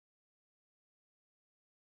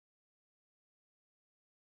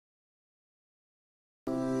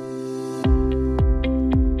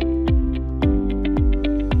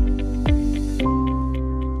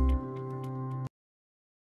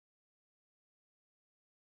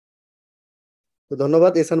তো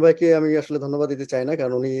ধন্যবাদ এহসান ভাইকে। আমি আসলে ধন্যবাদ দিতে চাই না,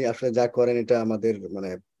 কারণ উনি আসলে যা করেন এটা আমাদের মানে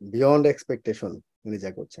বিয়ন্ড এক্সপেকটেশন উনি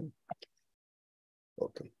যা করছেন।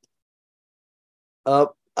 ওকে। আহ,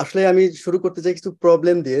 আসলে আমি শুরু করতে চাই কিছু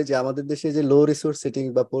প্রবলেম দিয়ে, যে আমাদের দেশে যে লো রিসোর্স সেটিং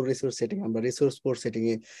বা পোর রিসোর্স সেটিং, আমরা রিসোর্স পোর সেটিং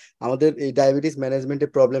এ আমাদের এই ডায়াবেটিস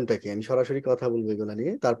ম্যানেজমেন্টের প্রবলেমটা কি, আমি সরাসরি কথা বলবো এগুলো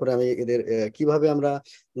নিয়ে। তারপরে আমি এদের কিভাবে আমরা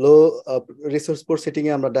লো রিসোর্স পোর সেটিং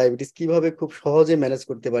এ আমরা ডায়াবেটিস কিভাবে খুব সহজে ম্যানেজ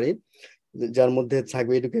করতে পারি, যার মধ্যে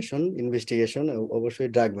থাকবে এডুকেশন, ইনভেস্টিগেশন, অবশ্যই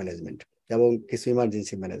ড্রাগ ম্যানেজমেন্ট এবং কিছু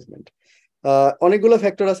ইমার্জেন্সি ম্যানেজমেন্ট। অনেকগুলো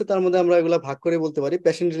ফ্যাক্টর আছে, তার মধ্যে আমরা এগুলো ভাগ করে বলতে পারি।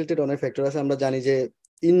 পেশেন্ট রিলেটেড অনেক ফ্যাক্টর আছে। আমরা জানি যে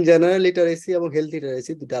ইন জেনারেল লিটারেসি এবং হেলথ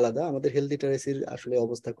লিটারেসি দুটো আলাদা। আমাদের হেলথ লিটারেসির আসলে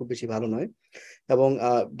অবস্থা খুব বেশি ভালো নয়, এবং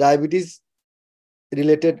ডায়াবেটিস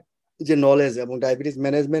রিলেটেড যে নলেজ এবং ডায়াবেটিস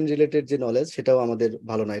ম্যানেজমেন্ট রিলেটেড যে নলেজ সেটাও আমাদের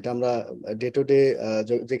ভালো নয়। এটা আমরা ডে টু ডে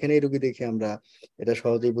যেখানেই রুগী দেখি আমরা এটা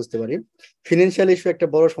সহজেই বুঝতে পারি। ফিনান্সিয়াল ইস্যু একটা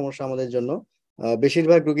বড় সমস্যা আমাদের জন্য।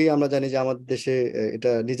 বেশিরভাগ রুগী আমরা জানি যে আমাদের দেশে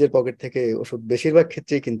এটা নিজের পকেট থেকে ওষুধ বেশিরভাগ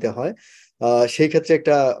ক্ষেত্রেই কিনতে হয়। সেই ক্ষেত্রে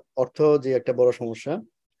একটা অর্থ যে একটা বড় সমস্যা।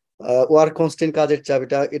 ওয়ার্ক কনস্ট্যান্ট, কাজের চাপ,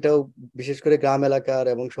 এটাও বিশেষ করে গ্রাম এলাকার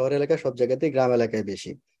এবং শহর এলাকার সব জায়গাতেই, গ্রাম এলাকায়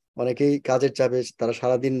বেশি। অনেকেই কাজের চাপে তারা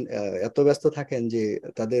সারাদিন এত ব্যস্ত থাকেন যে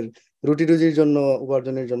তাদের রুটি রুজির জন্য,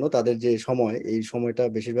 উপার্জনের জন্য তাদের যে সময়, এই সময়টা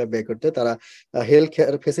বেশিরভাগ ব্যয় করতে তারা হেলথ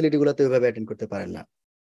কেয়ার ফেসিলিটি গুলোতে ওইভাবে অ্যাটেন্ড করতে পারেন না।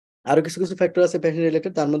 আরো কিছু কিছু ফ্যাক্টর আছে পেশেন্ট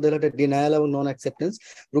রিলেটেড, তার মধ্যে হলো একটা ডিনায়াল এবং নন অ্যাকসেপ্টেন্স।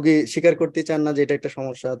 রোগী স্বীকার করতে চান না যে এটা একটা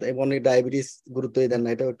সমস্যা, এবং অনেক ডায়াবেটিস গুরুত্বই দেন না,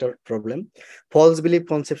 এটাও একটা প্রবলেম। ফলস বিলিফ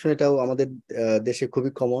কনসেপশন, এটাও আমাদের দেশে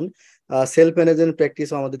খুবই কমন। সেলফ ম্যানেজমেন্ট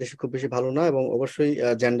প্র্যাকটিসও আমাদের দেশে খুব বেশি ভালো না, এবং অবশ্যই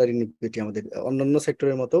জেন্ডার ইনইকুইটি আমাদের অন্যান্য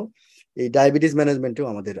সেক্টরের মতো এই ডায়াবেটিস ম্যানেজমেন্টেও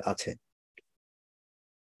আমাদের আছে।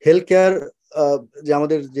 হেলথ কেয়ার, যে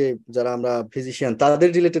আমাদের যে যারা আমরা ফিজিশিয়ান তাদের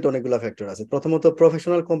রিলেটেড অনেকগুলো ফ্যাক্টর আছে। প্রথমত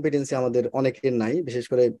প্রফেশনাল কম্পিটেন্সি আমাদের অনেকের নাই, বিশেষ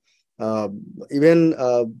করে ইভেন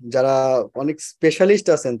যারা অনেক স্পেশালিস্ট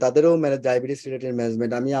আছেন তাদেরও ডায়াবেটিস রিলেটেড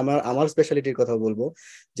ম্যানেজমেন্ট, আমি আমার আমার স্পেশালিটির কথা বলবো,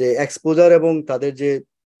 যে এক্সপোজার এবং তাদের যে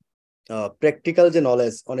প্র্যাকটিক্যাল যে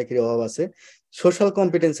নলেজ অনেকেরই অভাব আছে। সোশ্যাল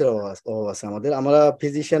কম্পিটেন্সের অভাব আছে আমাদের। আমরা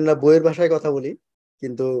ফিজিশিয়ানরা বইয়ের ভাষায় কথা বলি,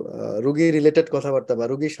 কিন্তু রুগী রিলেটেড কথাবার্তা বা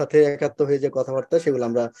রুগীর সাথে একাত্ম হয়ে যে কথাবার্তা সেগুলো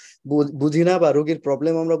আমরা বুঝি না, বা রুগীর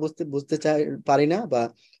প্রবলেম আমরা বুঝতে বুঝতে চাই পারি না, বা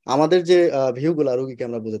আমাদের যে ভিউ গুলা রুগীকে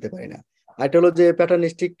আমরা বুঝতে পারি না। আর এটা হলো যে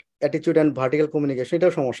প্যাটার্নিস্টিক অ্যাটিটিউড অ্যান্ড ভার্টিক্যাল কমিউনিকেশন,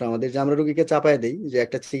 এটাও সমস্যা আমাদের, যে আমরা রুগীকে চাপায় দিই যে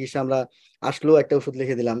একটা চিকিৎসা আমরা আসলো, একটা ওষুধ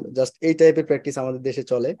লিখে দিলাম, জাস্ট এই টাইপের প্র্যাকটিস আমাদের দেশে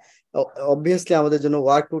চলে। অবভিয়াসলি আমাদের জন্য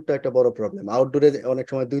ওয়ার্কলোডটা একটা বড় প্রবলেম। আউটডোরে অনেক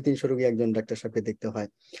সময় 200-300 রোগী একজন ডাক্তার সাহেবকে দেখতে হয়।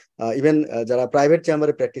 ইভেন যারা প্রাইভেট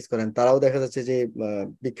চেম্বারে প্র্যাকটিস করেন তারাও দেখা যাচ্ছে যে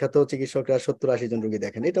বিখ্যাত চিকিৎসকরা 70-80 জন রোগী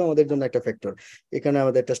দেখেন। এটা আমাদের জন্য একটা ফ্যাক্টর। এখানে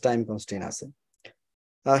আমাদের একটা টাইম কনস্ট্রেইন আছে।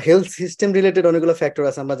 হেলথ সিস্টেম রিলেটেড অনেকগুলো ফ্যাক্টর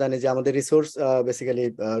আছে। আমরা জানি যে আমাদের রিসোর্স বেসিক্যালি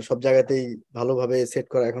সব জায়গাতেই ভালোভাবে সেট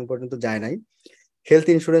করা এখন পর্যন্ত যায় নাই। হেলথ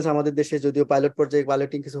ইন্স্যুরেন্স আমাদের দেশে যদিও পাইলট পর্যায়ে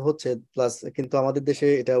পাইলটিং কিছু হচ্ছে প্লাস, কিন্তু আমাদের দেশে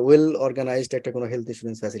এটা ওয়েল অর্গানাইজড একটা কোনো হেলথ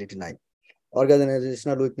ইন্স্যুরেন্স ফ্যাসিলিটি নাই।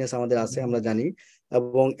 অর্গানাইজেশনাল উইকনেস আমাদের আছে, আমরা জানি।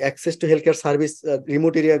 এবং access to health care service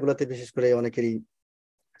remote area গুলোতে বিশেষ করে অনেকেরই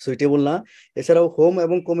সুইটেবল না। এছাড়াও হোম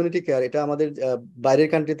এবং কমিউনিটি কেয়ার, এটা আমাদের বাইরের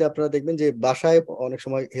কান্ট্রিতে আপনারা দেখবেন যে বাসায় অনেক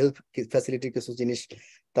সময় হেলথ ফ্যাসিলিটি কিছু জিনিস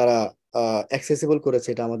তারা অ্যাক্সেসিবল করেছে,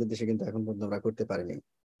 এটা আমাদের দেশে কিন্তু এখন পর্যন্ত আমরা করতে পারিনি।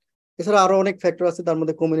 এছাড়া আরো অনেক ফ্যাক্টর আছে, তার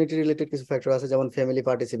মধ্যে কমিউনিটি রিলেটেড কিছু ফ্যাক্টর আছে, যেমন ফ্যামিলি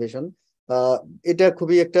পার্টিসিপেশন। এটা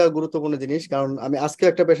খুবই একটা গুরুত্বপূর্ণ জিনিস, কারণ আমি আজকে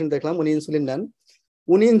একটা পেশেন্ট দেখলাম, উনি ইনসুলিন নেন।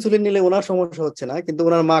 উনি ইনসুলিন নিলে ওনার সমস্যা হচ্ছে না, কিন্তু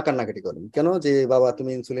ওনার মা কান্নাকাটি করেন কেন, যে বাবা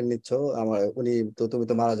তুমি ইনসুলিন নিচ্ছ, আমার উনি তো তুমি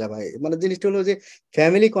তো মারা যাবে। মানে জিনিসটা হলো যে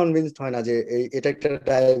ফ্যামিলি কনভিন্সড হয় না যে এটা একটা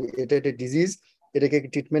এটা একটা ডিজিজ, এটাকে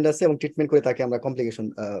ট্রিটমেন্ট আছে, এবং ট্রিটমেন্ট করে তাকে আমরা কমপ্লিকেশন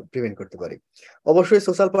প্রিভেন্ট করতে পারি। অবশ্যই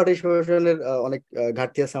সোশ্যাল পার্টিসিপেশনের অনেক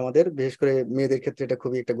ঘাটতি আছে আমাদের, বিশেষ করে মেয়েদের ক্ষেত্রে এটা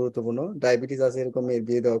খুবই একটা গুরুত্বপূর্ণ। ডায়াবেটিস আছে এরকম মেয়ের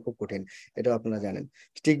বিয়ে দেওয়া খুব কঠিন, এটা আপনারা জানেন।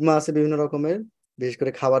 স্টিগমা আছে বিভিন্ন রকমের, বিশেষ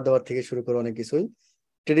করে খাবার দাবার থেকে শুরু করে অনেক কিছুই।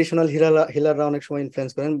 ট্রেডিশনাল হিলাররা অনেক সময়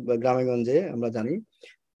ইনফ্লুয়েন্স করেন গ্রামে গঞ্জে, আমরা জানি।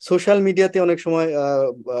 সোশ্যাল মিডিয়াতে অনেক সময়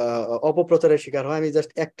অপপ্রচারের শিকার হয়। আমি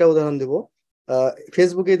জাস্ট একটা উদাহরণ দিব।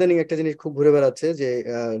 ফেসবুকে ইদানিং একটা জিনিস খুব ঘুরে বেড়াচ্ছে, যে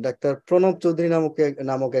ডাক্তার প্রণব চৌধুরী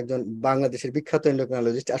নামক একজন বাংলাদেশের বিখ্যাত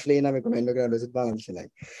এন্ডোক্রাইনোলজিস্ট, আসলে এই নামে কোনো এন্ডোক্রাইনোলজিস্ট বাংলাদেশে নাই।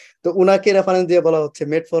 তো উনাকে রেফারেন্স দিয়ে বলা হচ্ছে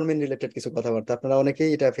মেটফরমিন রিলেটেড কিছু কথাবার্তা, আপনারা অনেকেই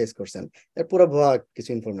এটা ফেস করছেন। এর পুরো ভুয়া কিছু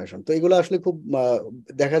ইনফরমেশন। তো এগুলো আসলে খুব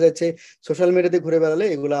দেখা যাচ্ছে সোশ্যাল মিডিয়াতে ঘুরে বেড়ালে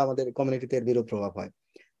এগুলো আমাদের কমিউনিটিতে এর বিরূপ প্রভাব হয়।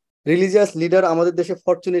 রিলিজিয়াস লিডার আমাদের দেশে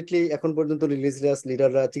ফরচুনেটলি এখন পর্যন্ত রিলিজিয়াস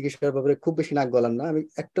লিডাররা চিকিৎসার ব্যাপারে খুব বেশি নাক গলান না। আমি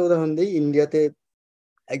একটা উদাহরণ দিই, ইন্ডিয়াতে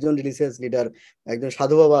একজন রিলিজিয়াস লিডার, একজন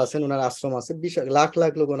সাধু বাবা আছেন, ওনার আশ্রম আছে, লাখ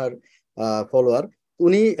লাখ লোক ওনার ফলোয়ার।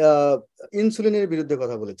 উনি ইনসুলিনের বিরুদ্ধে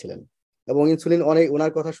কথা বলেছিলেন। এবং ইনসুলিন অনেক,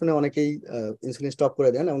 ওনার কথা শুনে অনেকেই ইনসুলিন স্টপ করে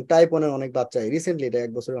দেন, এবং টাইপ 1 এর অনেক বাচ্চাই রিসেন্টলি, এটা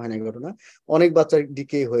 1 বছর হয় না ঘটনা, অনেক বাচ্চা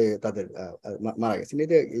ডিকে হয়ে তাদের মারা গেছেন,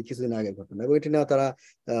 এটা এই কিছুদিন আগের ঘটনা। এবং এটা নিয়ে তারা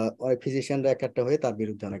অনেক ফিজিশিয়ানরা একটা হয়ে তার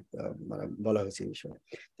বিরুদ্ধে অনেক মানে বলা হয়েছে এই বিষয়ে।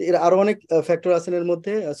 তো এর আরো অনেক ফ্যাক্টর আছেন এর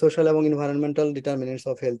মধ্যে, সোশ্যাল এবং এনভায়রনমেন্টাল ডিটারমিনেন্টস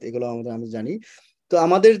অফ হেলথ, এগুলো আমাদের আমি জানি। তো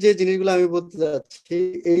আমাদের যে জিনিসগুলো আমি বলতে চাচ্ছি,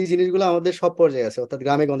 এই জিনিসগুলো আমাদের সব পর্যায়ে আছে, অর্থাৎ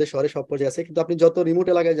গ্রামে গঞ্জে শহরে সব পর্যায়ে আছে, কিন্তু আপনি যত রিমোট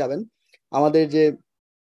এলাকায় যাবেন, আমাদের যে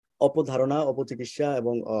অপধারণা, অপচিকিৎসা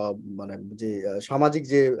এবং মানে যে সামাজিক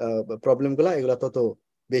যে প্রবলেম গুলা, এগুলা তত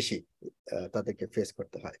বেশি তাদেরকে ফেস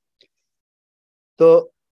করতে হয়। তো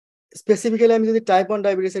স্পেসিফিক্যালি আমি যদি টাইপ 1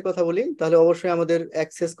 ডায়াবেটিসের কথা বলি, তাহলে অবশ্যই আমাদের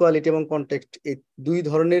অ্যাক্সেস, কোয়ালিটি এবং কন্টেক্ট, এই দুই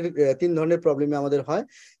ধরনের, তিন ধরনের প্রবলেমে আমাদের হয়।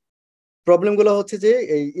 প্রবলেম গুলো হচ্ছে যে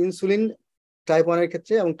এই ইনসুলিন টাইপ 1 এর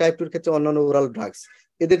ক্ষেত্রে এবং টাইপ 2 এর ক্ষেত্রে অন্যান্য ওরাল ড্রাগস,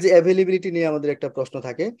 এদের যে অ্যাভেলেবিলিটি নিয়ে আমাদের একটা প্রশ্ন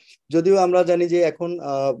থাকে। যদিও আমরা জানি যে এখন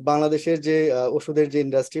বাংলাদেশের যে ওষুধের যে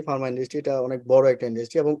ইন্ডাস্ট্রি, ফার্মা ইন্ডাস্ট্রি, এটা অনেক বড় একটা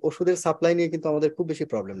ইন্ডাস্ট্রি, এবং ওষুধের সাপ্লাই নিয়ে কিন্তু আমাদের খুব বেশি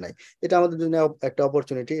প্রবলেম নাই। এটা আমাদের জন্য একটা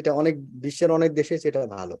অপরচুনিটি, এটা অনেক বিশ্বের অনেক দেশে সেটা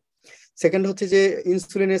ভালো। সেকেন্ড হচ্ছে যে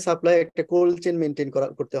ইনসুলিনের সাপ্লাই একটা কোল্ড চেন মেনটেন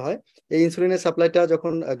করতে হয়। এই ইনসুলিনের সাপ্লাইটা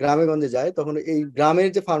যখন গ্রামে গঞ্জে যায়, তখন এই গ্রামের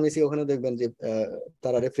যে ফার্মেসি, ওখানে দেখবেন যে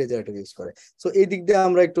তারা রেফ্রিজারেটর ইউজ করে। সো এই দিক দিয়ে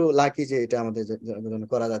আমরা একটু লাকি যে এটা আমাদের জন্য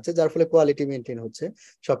করা যাচ্ছে, যার ফলে কোয়ালিটি মেনটেন হচ্ছে,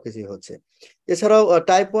 সবকিছুই হচ্ছে। এছাড়াও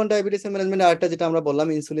টাইপ 1 ডায়াবেটিস ম্যানেজমেন্ট আরেকটা, যেটা আমরা বললাম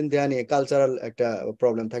ইনসুলিন দেওয়া নিয়ে কালচারাল একটা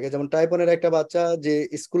প্রবলেম থাকে। যেমন টাইপ 1 এর একটা বাচ্চা যে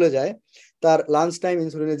স্কুলে যায়, তার লাঞ্চ টাইম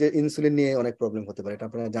ইনসুলিন নিয়ে অনেক প্রবলেম হতে পারে। এটা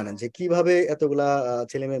আপনারা জানেন যে কিভাবে এতগুলা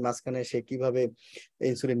ছেলে মেয়ের মাঝখানে সে কিভাবে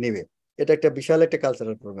ইনসুলিন নেবে, এটা একটা বিশাল একটা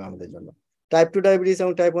কালচারাল প্রবলেম আমাদের জন্য। টাইপ 2 ডায়াবেটিস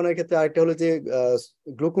এবং টাইপ 1 এর ক্ষেত্রে আরেকটা হলো যে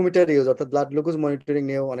গ্লুকোমিটার ইউজ, অর্থাৎ ব্লাড গ্লুকোজ মনিটরিং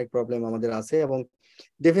নিয়েও অনেক প্রবলেম আমাদের আছে। এবং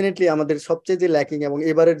ডেফিনেটলি আমাদের সবচেয়ে যে ল্যাকিং, এবং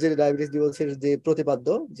এবারের যে ডায়াবেটিস দিবসের যে প্রতিপাদ্য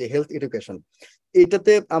যে হেলথ এডুকেশন,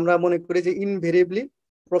 এইটাতে আমরা মনে করি যে ইনভেরিয়েবলি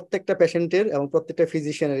প্রত্যেকটা পেশেন্টের এবং প্রত্যেকটা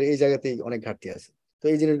ফিজিশিয়ানের এই জায়গাতেই অনেক ঘাটতি আছে। তো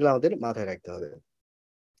এই জিনিসগুলো আমাদের মাথায় রাখতে হবে।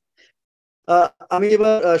 আমি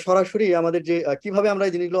এবার সরাসরি আমাদের যে কিভাবে আমরা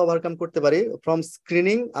এই জিনিসগুলো ওভারকাম করতে পারি, from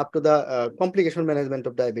screening up to the complication management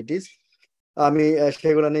of diabetes, আমি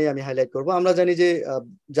সেগুলো নিয়ে আমি হাইলাইট করব। আমরা জানি যে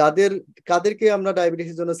কাদেরকে আমরা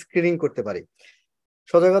ডায়াবেটিসের জন্য স্ক্রিনিং করতে পারি।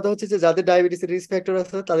 সোজা কথা হচ্ছে যে যাদের ডায়াবেটিসের রিস্ক ফ্যাক্টর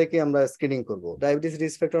আছে তাদেরকে আমরা স্ক্রিনিং করব। ডায়াবেটিস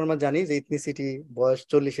রিস্ক ফ্যাক্টর আমরা জানি যে ইথনিসিটি, বয়স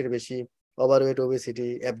 40-এর বেশি, ওভারওয়েট, ওবেসিটি,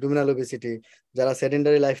 অ্যাবডোমিনাল ওবেসিটি, যারা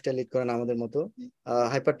সেডেন্টারি লাইফস্টাইল লিড করেন আমাদের মতো,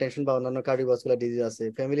 হাইপার টেনশন বা অন্যান্য কার্ডিওভাস্কুলার ডিজিজ আছে,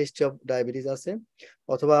 ফ্যামিলি হিস্ট্রি অফ ডায়াবেটিস আছে,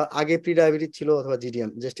 অথবা আগে প্রি ডায়াবেটিস ছিল, অথবা জিডিএম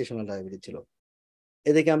জেস্টেশনাল ডায়াবেটিস ছিল,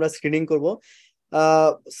 এদেরকে আমরা স্ক্রিনিং করব।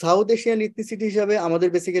 সাউথ এশিয়ান ইথনিসিটি হিসাবে আমাদের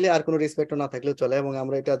বেসিক্যালি আর কোনো রিস্ক ফ্যাক্টর না থাকলেও চলে, এবং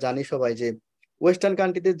আমরা এটা জানি সবাই যে ওয়েস্টার্ন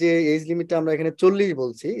কান্ট্রিতে যে এজ লিমিটটা আমরা এখানে 40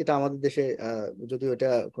 বলছি, এটা আমাদের দেশে যদিও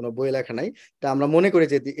এটা কোনো বই লেখা নাই, তা আমরা মনে করি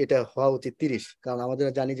যে এটা হওয়া উচিত 30, কারণ আমাদের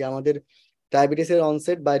জানি যে আমাদের ডায়াবেটিসের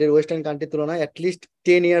অনসেট বাইরের ওয়েস্টার্ন কান্ট্রির তুলনায় অ্যাটলিস্ট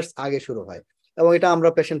 10 ইয়ার্স আগে শুরু হয়। এবং এটা আমরা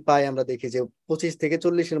পেশেন্ট পাই, আমরা দেখি যে 25 থেকে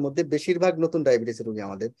 40-এর মধ্যে বেশিরভাগ নতুন ডায়াবেটিসের রোগী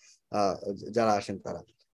আমাদের আহ যারা আসেন তারা।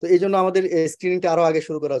 তো এই জন্য আমাদের স্ক্রিনিংটা আরো আগে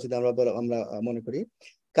শুরু করা উচিত, আমরা মনে করি।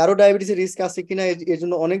 কারো ডায়াবেটিসের রিস্ক আছে কিনা, এর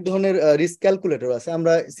জন্য অনেক ধরনের রিস্ক ক্যালকুলেটর আছে।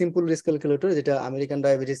 আমরা সিম্পল রিস্ক ক্যালকুলেটর, যেটা আমেরিকান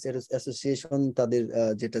ডায়াবেটিস অ্যাসোসিয়েশন তাদের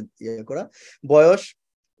যেটা ইয়ে করা, বয়স,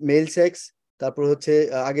 মেল সেক্স, তারপর হচ্ছে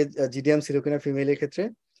আগে জিডিএম ছিল কিনা ফিমেলের ক্ষেত্রে,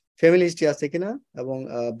 ফ্যামিলি হিস্ট্রি আছে কিনা, এবং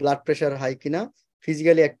ব্লাড প্রেশার হাই কিনা,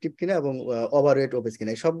 ফিজিক্যালি অ্যাক্টিভ কিনা, এবং ওভারওয়েট ওবেস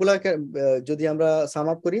কিনা, সবগুলা যদি আমরা সাম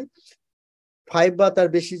আপ করি, 5 বা তার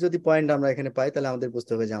বেশি যদি পয়েন্ট আমরা এখানে পাই, তাহলে আমাদের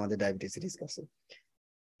বুঝতে হবে যে আমাদের ডায়াবেটিস রিস্ক আছে।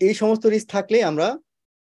 এই সমস্ত রিস্ক থাকলে আমরা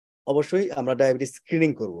অবশ্যই আমরা ডায়াবেটিস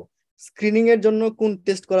স্ক্রিনিং করব। স্ক্রিনিং এর জন্য কোন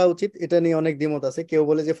টেস্ট করা উচিত, এটা নিয়ে অনেক দ্বিমত আছে। কেউ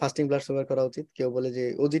বলে যে ফাস্টিং ব্লাড সুগার করা উচিত, কেউ বলে যে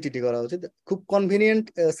ওজিটিটি করা উচিত। খুব কনভিনিয়েন্ট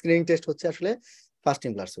স্ক্রিনিং টেস্ট হচ্ছে আসলে ফাস্টিং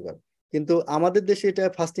ব্লাড সুগার। কিন্তু আমাদের দেশে এটা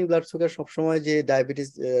ফাস্টিং ব্লাড সুগার সবসময় যে ডায়াবেটিস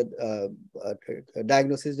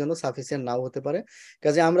ডায়াগনোসিস জন্য সাফিসিয়েন্ট নাও হতে পারে।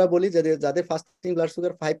 কাজে আমরা বলি যাদের যাদের ফাস্টিং ব্লাড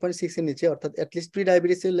সুগার 5.6 এর নিচে, অর্থাৎ অ্যাটলিস্ট প্রি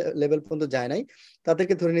ডায়াবেটিস লেভেল পর্যন্ত যায় নাই,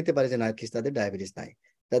 তাদেরকে ধরে নিতে পারে যে না, অ্যাটলিস্ট তাদের ডায়াবেটিস নাই।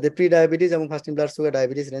 যাদের প্রি ডায়াবেটিস এবং ফাস্টিং ব্লাড সুগার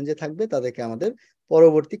ডায়াবেটিস রেঞ্জে থাকবে, তাদেরকে আমাদের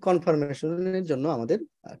পরবর্তী কনফার্মেশনের জন্য আমাদের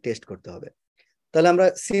টেস্ট করতে হবে। তাহলে আমরা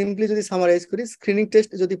সিম্পলি যদি সামারাইজ করি, স্ক্রিনিং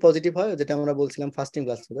টেস্ট যদি পজিটিভ হয়, যেটা আমরা বলছিলাম ফাস্টিং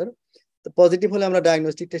ব্লাড সুগার, তো পজিটিভ হলে আমরা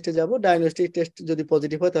ডায়াগনস্টিক টেস্টে যাব। ডায়াগনস্টিক টেস্ট যদি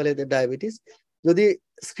পজিটিভ হয়, তাহলে এদের ডায়াবেটিস। যদি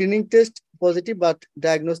screening test positive but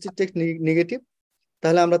diagnostic test negative,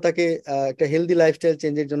 তাহলে আমরা তাকে একটা হেলদি লাইফস্টাইল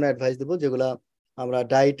চেঞ্জের জন্য অ্যাডভাইস দেবো, যেগুলা আমরা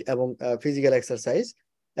ডায়েট এবং ফিজিক্যাল এক্সারসাইজ,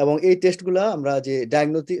 এবং এই টেস্টগুলা আমরা যে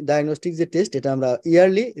ডায়াগনস্টিক যে টেস্ট, এটা আমরা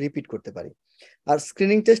ইয়ারলি রিপিট করতে পারি। আর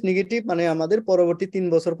স্ক্রিনিং টেস্ট নেগেটিভ মানে আমাদের পরবর্তী 3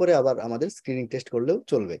 বছর পরে আবার আমাদের স্ক্রিনিং টেস্ট করলেও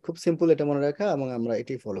চলবে। খুব সিম্পল এটা মনে রাখা, এবং আমরা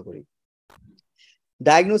এটি ফলো করি।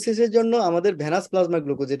 ডায়াগনোসিসের জন্য আমাদের ভেনাস প্লাজমা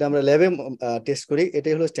গ্লুকোজ, যেটা আমরা ল্যাবে টেস্ট করি,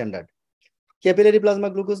 এটাই হলো স্ট্যান্ডার্ড। ক্যাপিলারি প্লাজমা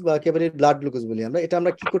গ্লুকোজ বা ক্যাপিলারি ব্লাড গ্লুকোজ বলি আমরা, এটা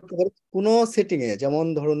আমরা কি করতে পারি কোনো সেটিং এ, যেমন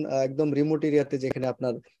ধরুন একদম রিমোট এরিয়াতে যেখানে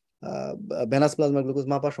আপনার ভেনাস প্লাজমা গ্লুকোজ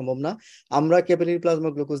মাপা সম্ভব না, আমরা ক্যাপিলারি প্লাজমা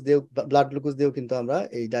গ্লুকোজ দিয়েও ব্লাড গ্লুকোজ দিয়েও কিন্তু আমরা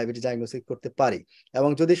এই ডায়াবেটিস ডায়াগনোসিস করতে পারি। এবং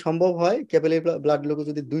যদি সম্ভব হয় ক্যাপিলারি ব্লাড গ্লুকোজ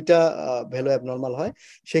যদি দুইটা ভ্যালু অ্যাবনর্মাল হয়,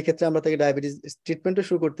 সেই ক্ষেত্রে আমরা তাকে ডায়াবেটিস ট্রিটমেন্টও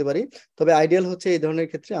শুরু করতে পারি। তবে আইডিয়াল হচ্ছে এই ধরনের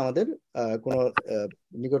ক্ষেত্রে আমাদের কোনো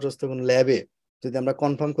নিকটস্থ কোনো ল্যাবে যদি আমরা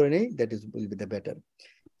কনফার্ম করে নিই, that is will be the better.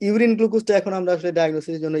 Urine গ্লুকোজটা এখন আমরা আসলে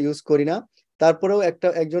ডায়াগনোসিসের জন্য ইউজ করি না। তারপরেও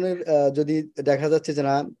একজনের যদি দেখা যাচ্ছে যে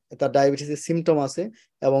না তার ডায়াবেটিসের সিমটম আছে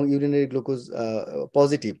এবং ইউরিনারি গ্লুকোজ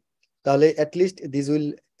পজিটিভ, তাহলে at least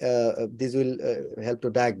this will help to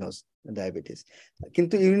diagnose diabetes.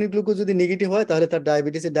 কিন্তু ইউরিনারি গ্লুকোজ যদি নেগেটিভ হয় তাহলে তার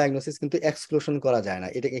ডায়াবেটিসের ডায়াগনোসিস কিন্তু এক্সক্লুশন করা যায় না,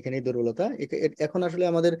 এটা এখানেই দুর্বলতা। এখন আসলে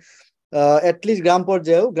আমাদের অ্যাটলিস্ট গ্রাম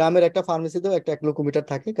পর্যায়েও গ্রামের একটা ফার্মেসিতেও একটা গ্লুকোমিটার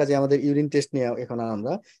থাকে, কাজে আমাদের ইউরিন টেস্ট নিয়ে এখন আর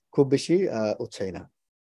আমরা খুব বেশি উৎসাহী না।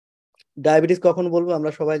 ডায়াবেটিস কখন বলবো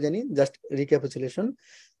আমরা সবাই জানি, জাস্ট রিক্যাপিচুলেশন।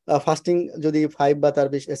 ফাস্টিং যদি 5 বা তার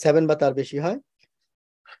বেশি 7 বা তার বেশি হয়,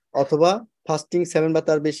 অথবা ফাস্টিং 7 বা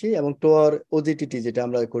তার বেশি এবং টোয়ার ওজিটিটি যেটা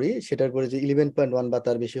আমরা করি সেটার করে যে 11.1 বা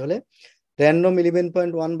তার বেশি হলে, র্যান্ডম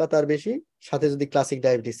 11.1 বা তার বেশি, সাথে যদি ক্লাসিক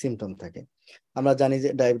ডায়াবেটিস সিমটম থাকে। আমরা জানি যে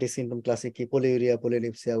ডায়াবেটিস সিমটম ক্লাসিক কি, পলিউরিয়া,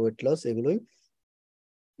 পলিলিপসিয়া, ওয়েট লস, এগুলোই।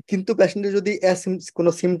 কিন্তু পেশেন্টের যদি কোনো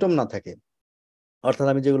সিমটম না থাকে, অর্থাৎ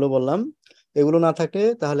আমি যেগুলো বললাম এগুলো না থাকে,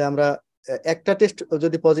 তাহলে আমরা একটা টেস্ট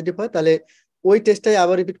যদি পজিটিভ হয় তাহলে ওই টেস্টটাই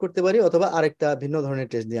আবার রিপিট করতে পারি, অথবা আরেকটা ভিন্ন ধরনের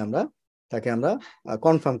টেস্ট দিয়ে আমরা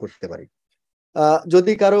কনফার্ম করতে পারি।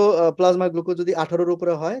 যদি কারো প্লাজমা গ্লুকোজ যদি 18-র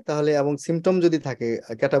উপরে হয় তাহলে, এবং সিমটম যদি থাকে,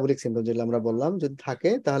 ক্যাটাবলিক সিমটম যেগুলো আমরা বললাম যদি থাকে,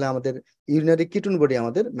 তাহলে আমাদের ইউরিনারি কিটোন বডি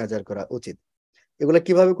আমাদের মেজার করা উচিত। এগুলো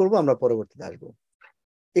কিভাবে করব আমরা পরবর্তীতে আসবো।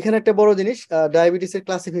 এখানে একটা বড় জিনিস, ডায়াবেটিসের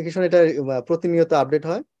ক্লাসিফিকেশন, এটা প্রতিনিয়ত আপডেট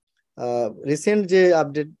হয়। রিসেন্ট যে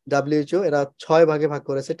আপডেট WHO এরা 6 ভাগে ভাগ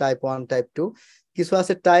করেছে, টাইপ 1, টাইপ 2। কিছু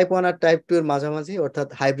আছে টাইপ 1 আর টাইপ 2 এর মাঝামাঝি, অর্থাৎ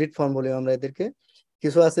হাইব্রিড ফর্ম বলি আমরা এদেরকে।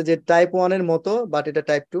 কিছু আছে যে টাইপ 1 এর মতো বাট এটা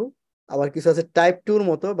টাইপ 2, আবার কিছু আছে টাইপ 2 এর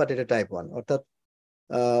মতো বাট এটা টাইপ 1, অর্থাৎ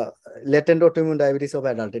latent autoimmune diabetes of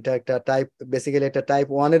adult, এটা একটা টাইপ, বেসিক্যালি এটা টাইপ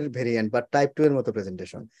 1 এর ভেরিয়েন্ট বাট টাইপ 2 এর মতো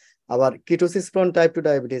প্রেজেন্টেশন। আবার কিটোসিস প্রন টাইপ 2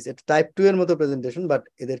 ডায়াবেটিস, এটা টাইপ 2 এর মতো প্রেজেন্টেশন বাট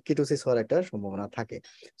এদের কিটোসিস হওয়ার একটা সম্ভাবনা থাকে।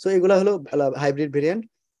 সো এগুলো হলো হাইব্রিড ভেরিয়েন্ট।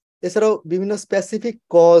 এছাড়াও বিভিন্ন স্পেসিফিক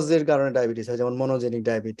কজের কারণে ডায়াবেটিস হয়, যেমন মনোজেনিক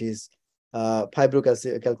ডায়াবেটিস,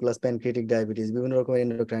 ক্যালকুলাস প্যানক্রিয়াটিক ডায়াবেটিস, বিভিন্ন রকমের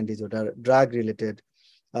endocrine disorder, drug related,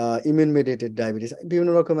 immune mediated diabetes,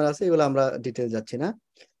 বিভিন্ন রকমের আছে, এগুলো আমরা ডিটেল যাচ্ছি না।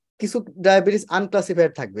 কিছু ডায়াবেটিস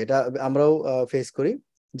আনক্লাসিফাইড থাকবে, এটা আমরাও ফেস করি,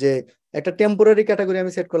 যে একটা টেম্পোরারি ক্যাটাগরি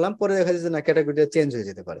আমি সেট করলাম, পরে দেখা যাচ্ছে যে না ক্যাটাগরিটা চেঞ্জ হয়ে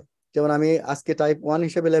যেতে পারে। যেমন আমি আজকে টাইপ 1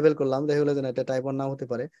 হিসেবে লেভেল করলাম, দেখা গেলো যে না এটা টাইপ 1 নাও হতে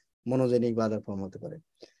পারে, মনোজেনিক বা আদার ফর্ম হতে পারে।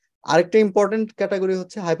 আরেকটা ইম্পর্টেন্ট ক্যাটাগরি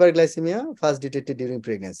হচ্ছে hyperglycaemia first detected during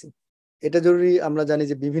pregnancy. এটা জরুরি, আমরা জানি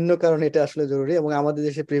যে বিভিন্ন কারণে এটা আসলে জরুরি, এবং আমাদের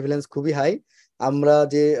দেশে প্রিভিলেন্স খুবই হাই। আমরা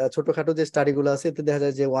যে ছোটখাটো যে স্টাডি গুলো আছে এতে দেখা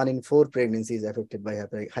যায় যে 1 in 4 pregnancy is affected by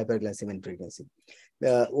hyperglycaemia in pregnancy.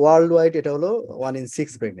 World wide এটা হলো 1 in 6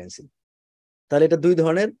 প্রেগনেন্সি। তাহলে এটা দুই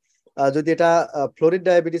ধরনের। যদি এটা ফ্লোরিড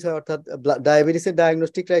ডায়াবেটিস হয়, অর্থাৎ ডায়াবেটিসের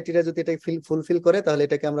ডায়াগনস্টিক ক্রাইটেরিয়া যদি এটা ফুলফিল করে, তাহলে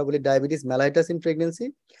এটাকে আমরা বলি ডায়াবেটিস মেলাইটাস ইন প্রেগনেন্সি।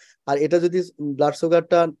 আর এটা যদি blood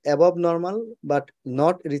সুগারটা above normal but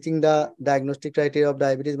not reaching the diagnostic criteria of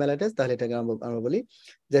diabetes mellitus, তাহলে এটাকে আমরা বলি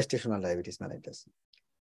জেস্টেশনাল ডায়াবেটিস মেলাইটাস।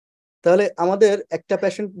 তাহলে আমাদের একটা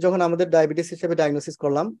পেশেন্ট যখন আমাদের ডায়াবেটিস হিসেবে ডায়াগনোসিস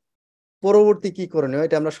করলাম, পরবর্তী কি করণীয়,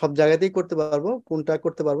 এটা আমরা সব জায়গাতেই করতে পারবো, কোনটা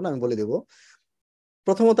করতে পারবো না আমি বলে দেবো।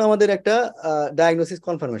 প্রথমত আমাদের একটা ডায়াগনোসিস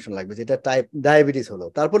কনফার্মেশন লাগবে, যেটা টাইপ ডায়াবেটিস হলো।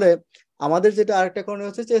 তারপরে আমাদের যেটা আরেকটা করণীয়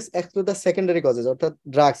হচ্ছে যে এক্সপ্লোর দ্য সেকেন্ডারি কজেস, অর্থাৎ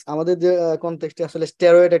ড্রাগস। আমাদের যে কনটেক্সটে আসলে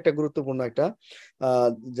স্টেরয়েড একটা গুরুত্বপূর্ণ একটা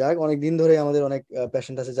ড্রাগ। অনেক দিন ধরে আমাদের অনেক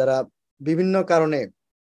পেশেন্ট আছে যারা বিভিন্ন কারণে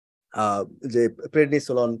আহ, যে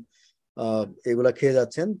প্রেডনিসোলন এগুলা খেয়ে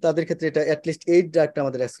যাচ্ছেন, তাদের ক্ষেত্রে এটা অ্যাটলিস্ট এই ড্রাগটা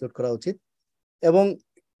আমাদের এক্সক্লুড করা উচিত। এবং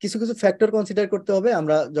কিছু কিছু ফ্যাক্টর কনসিডার করতে হবে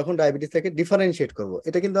আমরা যখন ডায়াবেটিস থেকে ডিফারেন্সিয়েট করব।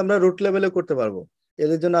 এটা কিন্তু আমরা রুট লেভেলে করতে পারবো,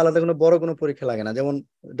 এদের জন্য আলাদা কোনো বড় কোনো পরীক্ষা লাগে না। যেমন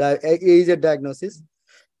এইজের diagnosis,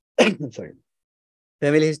 sorry,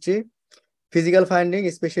 family history, physical finding,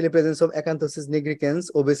 specially presence of acanthosis নিগ্রিকেন্স,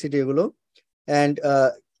 obesity, এগুলো, অ্যান্ড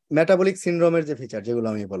মেটাবলিক সিনড্রোমের যে ফিচার যেগুলো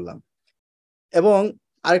আমি বললাম। এবং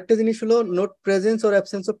আরেকটা জিনিস হলো note presence or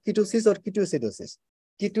absence of ketosis or কিটোসিডোসিস।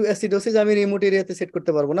 Ketoacidosis আমি রিমোট এরিয়াতে সেট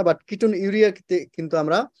করতে পারবো না, বাট কিটোন ইউরিয়া কিন্তু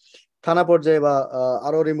আমরা থানা পর্যায়ে বা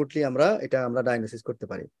আরো রিমোটলি আমরা ডায়াগনোসিস করতে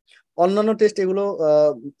পারি। অন্যান্য টেস্ট এগুলো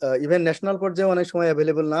ইভেন ন্যাশনাল পর্যায়ে অনেক সময়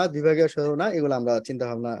অ্যাভেলেবল না, বিভাগীয় সহ না, এগুলো আমরা চিন্তা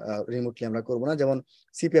ভাবনা রিমোটলি আমরা করবো না। যেমন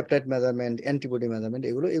সিপেপটাইড মেজারমেন্ট, অ্যান্টিবডি মেজারমেন্ট,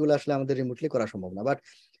 এগুলো আসলে আমাদের রিমোটলি করা সম্ভব না। বাট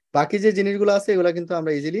বাকি যে জিনিসগুলো আছে এগুলো কিন্তু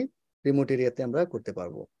আমরা ইজিলি রিমোট এরিয়াতে আমরা করতে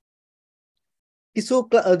পারবো। কিছু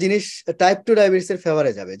জিনিস টাইপ 2 ডায়াবেটিস এর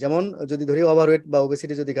ফেভারে যাবে। যেমন যদি ধরি ওভারওয়েট বা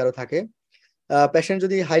ওবেসিটি যদি কারো থাকে, পেশেন্ট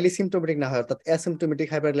যদি হাইলি সিমটোমেটিক না হয়, অর্থাৎ অ্যাসিমটোমেটিক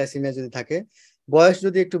হাইপারগ্লাইসিমিয়া যদি থাকে, বয়স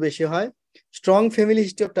যদি একটু বেশি হয়, strong family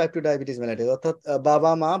history of type 2 diabetes mellitus, অর্থাৎ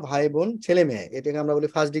বাবা মা ভাই বোন ছেলে মেয়ে, এটাকে আমরা বলি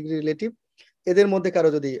ফার্স্ট ডিগ্রি রিলেটিভ, এদের মধ্যে কারো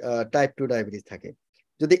যদি টাইপ 2 ডায়াবেটিস থাকে,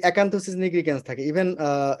 যদি একান্থোসিস নিগ্রিক্যান্স থাকে, ইভেন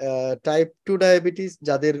টাইপ 2 ডায়াবেটিস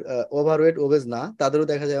যাদের ওভারওয়েট ওবেজ না, তাদেরও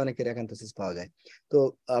দেখা যায় অনেকের একান্থোসিস পাওয়া যায়। তো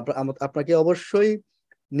আপনাকে অবশ্যই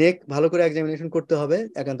নেক ভালো করে এক্সামিনেশন করতে হবে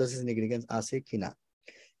একান্থোসিস নিগ্রিক্যান্স আছে কিনা।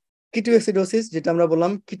 কিটোএসিডোসিস যেটা আমরা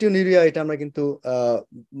বললাম, কিটোনিউরিয়া, এটা আমরা কিন্তু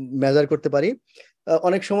মেজার করতে পারি।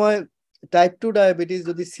 অনেক সময় টাইপ 2 ডায়াবেটিস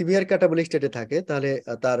যদি সিভিয়ার ক্যাটাবলিক স্টেটে থাকে, তাহলে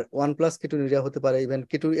তার 1+ কিটোনিউরিয়া হতে পারে, ইভেন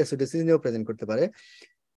কিটোএসিডোসিস নিয়েও প্রেজেন্ট করতে পারে।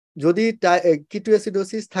 যদি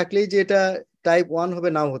কিটোএসিডোসিস থাকলেই যে এটা টাইপ 1 হবে,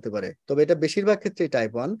 নাও হতে পারে, তবে এটা বেশিরভাগ ক্ষেত্রে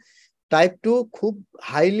টাইপ 1। টাইপ 2 খুব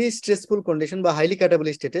হাইলি স্ট্রেসফুল কন্ডিশন বা হাইলি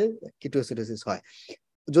ক্যাটাবলিক স্টেটে কিটোএসিডোসিস হয়।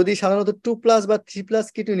 যদি সাধারণত 2+ বা 3+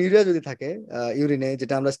 কিটোনিউরিয়া যদি থাকে ইউরিনে,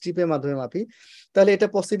 যেটা আমরা স্ট্রিপের মাধ্যমে মাপি, তাহলে এটা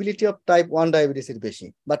পসিবিলিটি অফ টাইপ 1 ডায়াবেটিসের বেশি।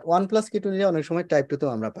 বাট 1+ কিটোনিউরিয়া অনেক সময় টাইপ 2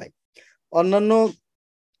 তেও আমরা পাই। অন্যান্য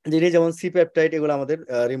জিনিস যেমন সি পেপটাইড, এগুলো আমাদের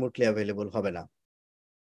রিমোটলি অ্যাভেলেবল হবে না।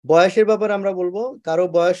 বয়সের ব্যাপারে আমরা বলবো, কারো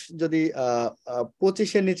বয়স যদি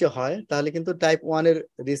 25-এর নিচে হয়, তাহলে কিন্তু টাইপ 1 এর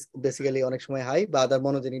রিস্ক বেসিক্যালি অনেক সময় হাই, বা আদার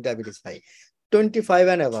মনোজেনিক ডায়াবেটিস হাই। 25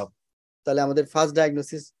 অ্যান্ড অ্যাভাব, তাহলে আমাদের first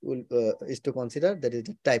diagnosis is two consider that is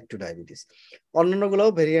type 2 diabetes. অন্যান্য গুলো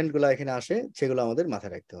ভেরিয়েন্ট গুলো এখানে আসে, সেগুলো আমাদের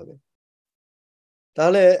মাথায় রাখতে হবে।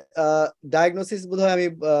 তাহলে ডায়াগনোসিস বোধহয় আমি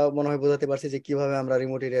মনে হয় বোঝাতে পারছি যে কিভাবে আমরা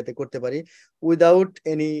রিমোট এরিয়াতে করতে পারি without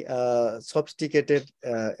any sophisticated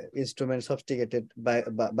instrument, sophisticated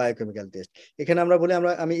biochemical test. এখানে আমরা বলি,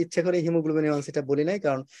 আমি ইচ্ছা করে হিমোগ্লোবিন এ1 এটা বলি নাই,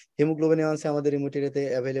 কারণ হিমোগ্লোবিন এ1 আমাদের রিমোট এরিয়াতে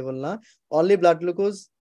অ্যাভেলেবল না। Only blood glucose,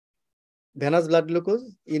 venous blood glucose.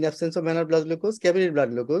 In absence of venous blood glucose, capillary blood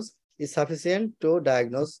glucose is sufficient to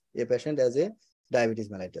diagnose a patient as a diabetes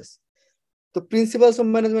mellitus. তো প্রিন্সিপালস অফ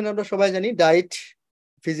ম্যানেজমেন্ট আমরা সবাই জানি, diet,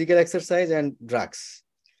 physical exercise and drugs.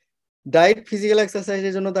 Diet, physical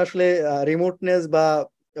এক্সারসাইজের জন্য তো আসলে রিমোটনেস বা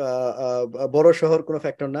বড় শহর কোনো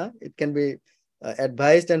ফ্যাক্টর না। It can be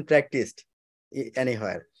advised and practised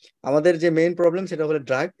anywhere. আমাদের যে মেইন প্রবলেম সেটা হলো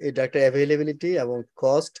ড্রাগ, এই ড্রাগটার অ্যাভেলেবিলিটি এবং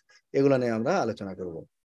কস্ট, এগুলো নিয়ে আমরা আলোচনা করব।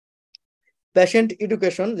 পেশেন্ট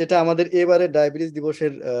এডুকেশন, যেটা আমাদের এবারে ডায়াবেটিস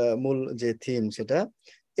দিবসের মূল যে থিম,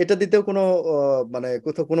 এটা দিতেও কোনো মানে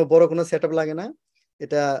কোথাও কোনো বড় কোনো সেট আপ লাগে না।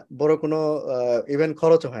 এটা বড় কোনো ইভেন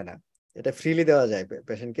খরচও হয় না, এটা ফ্রিলি দেওয়া যায়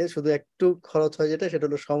পেশেন্টকে। শুধু একটু খরচ হয়, সেটা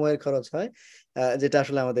হলো সময়ের খরচ হয়, যেটা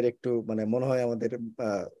আসলে আমাদের একটু মানে মনে হয় আমাদের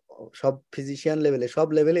সব ফিজিশিয়ান লেভেলে, সব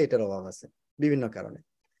লেভেলে এটার অভাব আছে বিভিন্ন কারণে।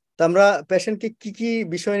 তা আমরা পেশেন্টকে কি কি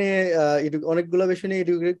বিষয় নিয়ে অনেকগুলো বিষয় নিয়ে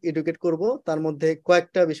এডুকেট করব, তার মধ্যে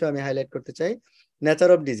কয়েকটা বিষয় আমি হাইলাইট করতে চাই। নেচার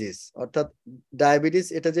অফ ডিজিজ, অর্থাৎ ডায়াবেটিস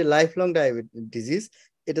এটা যে লাইফ লং ডিজিজ,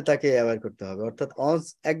 এটা তাকে অ্যাভয়েড করতে হবে। অর্থাৎ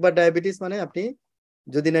একবার ডায়াবেটিস মানে আপনি,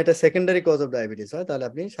 যদি না এটা সেকেন্ডারি কজ অফ ডায়াবেটিস হয়, তাহলে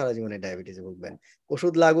আপনি সারা জীবনে ডায়াবেটিসে ভুগবেন।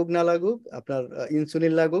 ওষুধ লাগুক না লাগুক, আপনার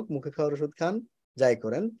ইনসুলিন লাগুক, মুখে খাওয়ার ওষুধ খান, যাই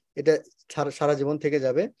করেন, এটা সারা জীবন থেকে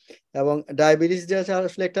যাবে। এবং ডায়াবেটিস যে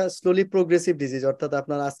আসলে একটা স্লোলি প্রোগ্রেসিভ ডিজিজ, অর্থাৎ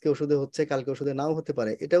আপনার আজকে ওষুধে হচ্ছে, কালকে ওষুধে নাও হতে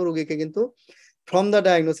পারে। এটাও রোগীকে কিন্তু ফ্রম দ্য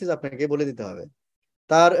ডায়াগনোসিস আপনাকে বলে দিতে হবে।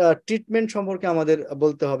 তার ট্রিটমেন্ট সম্পর্কে আমাদের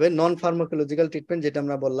বলতে হবে, নন ফার্মাকোলজিক্যাল ট্রিটমেন্ট, যেটা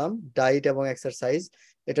আমরা বললাম ডায়েট এবং এক্সারসাইজ।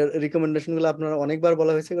 এটার রিকমেন্ডেশন গুলো আপনারা অনেকবার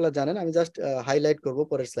বলা হয়েছে, এগুলো জানেন, আমি জাস্ট হাইলাইট করব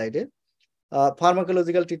পরের স্লাইডে।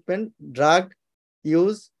 Pharmacological treatment, drug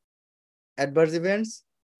use, adverse events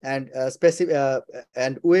and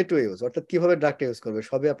and way to use, অর্থাৎ কিভাবে ড্রাগটা ইউজ করবে,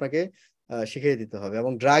 সবই আপনাকে শিখিয়ে দিতে হবে।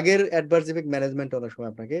 এবং ড্রাগের অ্যাডভার্স ইফেক্ট ম্যানেজমেন্ট অনেক সময়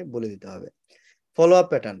আপনাকে বলে দিতে হবে। ফলো আপ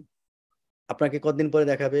প্যাটার্ন, আপনাকে কতদিন পরে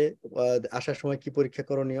দেখাবে, আসার সময় কি পরীক্ষা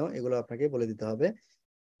করণীয়, এগুলো আপনাকে বলে দিতে হবে।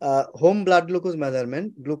 Home blood glucose measurement,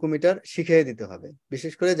 glucometer শিখিয়ে দিতে হবে,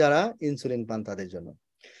 বিশেষ করে যারা ইনসুলিন পান তাদের জন্য।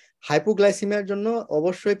 হাইপোগ্লাইসিমিয়ার জন্য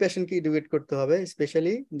অবশ্যই পেশেন্টকে এডুকেট করতে হবে,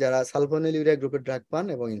 স্পেশালি যারা সালফোনিলুরিয়া গ্রুপের ড্রাগ পান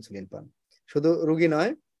এবং ইনসুলিন পান। শুধু রুগী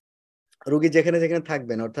নয়, রুগী যেখানে যেখানে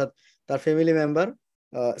থাকবেন, অর্থাৎ তার ফ্যামিলি মেম্বার,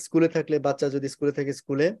 স্কুলে থাকলে বাচ্চা যদি স্কুলে থাকে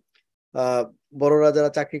স্কুলে, বড়রা যারা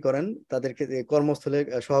চাকরি করেন তাদেরকে, কর্মস্থলে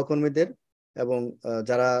সহকর্মীদের, এবং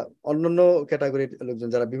যারা অন্যান্য ক্যাটাগরির লোকজন,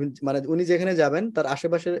 যারা বিভিন্ন মানে উনি যেখানে যাবেন তার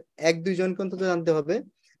আশেপাশের 1-2 জনকে অন্তত জানতে হবে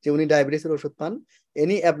যে উনি ডায়াবেটিসের ওষুধ পান।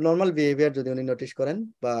 এনি অ্যাবনর্মাল বিহেভিয়ার যদি উনি নোটিশ করেন,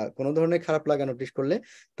 বা কোনো ধরনের খারাপ লাগা নোটিশ করলে,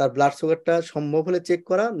 তার ব্লাড সুগারটা সম্ভব হলে চেক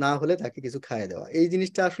করা, না হলে তাকে কিছু খাইয়ে দেওয়া। এই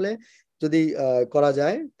জিনিসটা আসলে যদি করা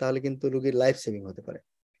যায়, তাহলে কিন্তু রোগীর লাইফ সেভিং হতে পারে।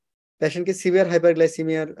 পেশেন্টকে সিভিয়ার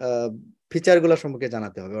হাইপারগ্লাইসিমিয়ার ফিচারগুলো সম্পর্কে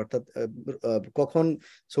জানাতে হবে, অর্থাৎ কখন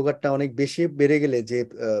সুগারটা অনেক বেশি বেড়ে গেলে যে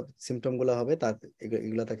সিমটম গুলো হবে তার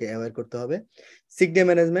এগুলো তাকে অ্যাওয়্যার করতে হবে। সিক ডে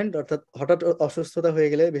ম্যানেজমেন্ট, অর্থাৎ হঠাৎ অসুস্থতা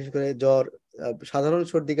হয়ে গেলে, বিশেষ করে জ্বর, সাধারণ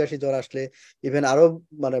সর্দি কাশি জ্বর আসলে, ইভেন আরো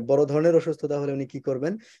মানে বড় ধরনের অসুস্থতা হলে উনি কি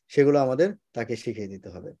করবেন সেগুলো আমাদের তাকে শিখিয়ে দিতে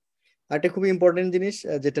হবে। আরেকটা খুবই ইম্পর্টেন্ট জিনিস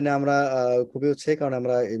যেটা নিয়ে আমরা খুবই হচ্ছে, কারণ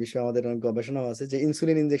আমরা এই বিষয়ে আমাদের অনেক গবেষণাও আছে, যে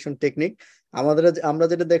ইনসুলিন ইনজেকশন টেকনিক। আমরা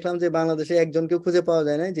যেটা দেখলাম যে বাংলাদেশে একজনকেও খুঁজে পাওয়া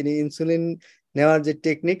যায় না যিনি ইনসুলিন নেওয়ার যে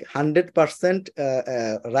টেকনিক 100%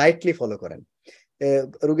 রাইটলি ফলো করেন।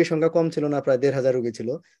 রোগীর সংখ্যা কম ছিল না, প্রায় 1,500 রোগী ছিল।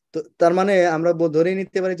 তো তার মানে আমরা ধরেই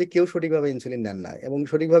নিতে পারি যে কেউ সঠিকভাবে ইনসুলিন নেন না, এবং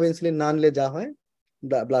সঠিকভাবে ইনসুলিন না নিলে যা হয়,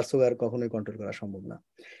 ব্লাড সুগার কখনোই কন্ট্রোল করা সম্ভব না।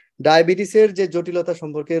 ডায়াবেটিসের যে জটিলতা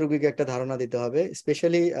সম্পর্কে রোগীকে একটা ধারণা দিতে হবে,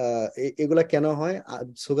 স্পেশালি এগুলা কেন হয়,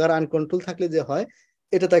 সুগার আনকন্ট্রোল থাকলে যে হয়,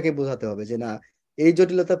 এটা তাকে বোঝাতে হবে যে না, এই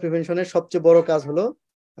জটিলতা প্রিভেনশনের সবচেয়ে বড় কাজ হলো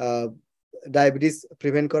ডায়াবেটিস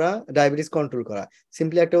প্রিভেন্ট করা, ডায়াবেটিস কন্ট্রোল করা।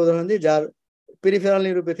 সিম্পলি একটা উদাহরণ দিই, যার পেরিফেরাল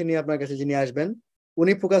নিউরোপ্যাথি নিয়ে আপনার কাছে যিনি আসবেন,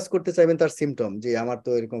 উনি ফোকাস করতে চাইবেন তার সিমটম, যে আমার তো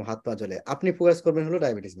এরকম হাত পা জ্বলে, আপনি ফোকাস করবেন হলো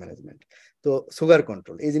ডায়াবেটিস ম্যানেজমেন্ট। তো সুগার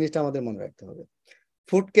কন্ট্রোল, এই জিনিসটা আমাদের মনে রাখতে হবে।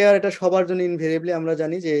 ফুড কেয়ার, এটা সবার জন্য ইনভেরিয়েবলি আমরা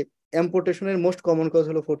জানি যে এম্পোর্টেশনের মোস্ট কমন কজ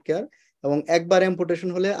হলো ফুড কেয়ার, এবং একবার এম্পোর্টেশন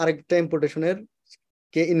হলে আরেকটা এম্পোর্টেশনের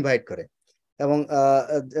কে ইনভাইট করে, এবং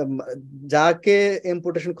যাকে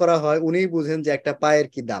এম্পোর্টেশন করা হয় উনিই বুঝেন যে একটা পায়ের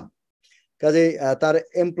কি দাম। কাজেই তার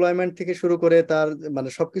এমপ্লয়মেন্ট থেকে শুরু করে তার মানে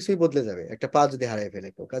সবকিছুই বদলে যাবে একটা পা যদি হারিয়ে ফেলে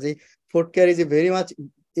কেউ। কাজেই food care is a very much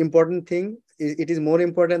important thing. It is more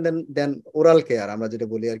important then oral care, আমরা যেটা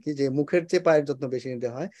বলি আর কি, যে মুখের চেয়ে পায়ের যত্ন বেশি নিতে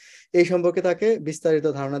হয়। এই সম্পর্কে তাকে বিস্তারিত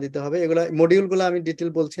ধারণা দিতে হবে। এগুলা মডিউলগুলো আমি ডিটেল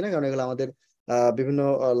বলছি না, কারণ এগুলো আমাদের বিভিন্ন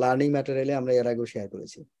লার্নিং ম্যাটেরিয়ালে আমরা এর আগেও শেয়ার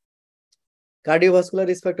করেছি। কার্ডিওভাস্কুলার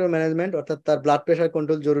রিস্ক ফ্যাক্টর ম্যানেজমেন্ট, অর্থাৎ তার ব্লাড প্রেশার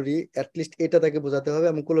কন্ট্রোল জরুরি, অ্যাটলিস্ট এটা তাকে বোঝাতে হবে,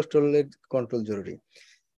 এবং কোলেস্টেরলের কন্ট্রোল জরুরি।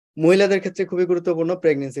 মহিলাদের ক্ষেত্রে খুবই গুরুত্বপূর্ণ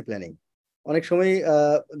প্রেগনেন্সি প্ল্যানিং। অনেক সময়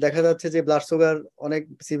দেখা যাচ্ছে যে ব্লাড সুগার অনেক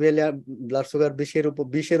সিভিয়ার, ব্লাড সুগার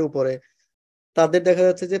 20-এর উপরে, তাদের দেখা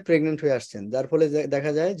যাচ্ছে যে প্রেগনেন্ট হয়ে আসছেন, যার ফলে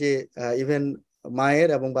দেখা যায় যে ইভেন মায়ের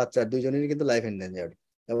এবং বাচ্চার দুইজনেরই কিন্তু লাইফ এন্ডেঞ্জার্ড।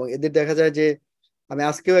 এবং এদের দেখা যায় যে, আমি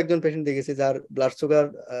আজকেও একজন পেশেন্ট দেখেছি যার ব্লাড সুগার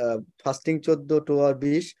ফাস্টিং 14 to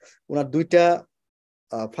 20, ওনার 2টা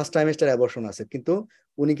ফার্স্ট ট্রাইমেস্টার অ্যাবর্শন আছে, কিন্তু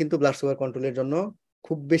উনি কিন্তু ব্লাড সুগার কন্ট্রোলের জন্য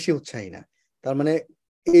খুব বেশি উৎসাহী না। তার মানে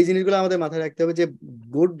এই জিনিসগুলো আমাদের মাথায় রাখতে হবে যে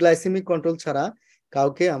গুড গ্লাইসেমিক কন্ট্রোল ছাড়া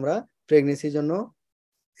কাউকে আমরা প্রেগনেন্সির জন্য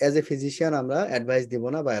অ্যাজ এ ফিজিশিয়ান আমরা অ্যাডভাইস দিব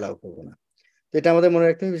না বা অ্যালাউ করবো না। তো এটা আমাদের মনে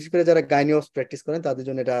রাখতে হবে, বিশেষ করে যারা গাইনিওস প্র্যাকটিস করেন তাদের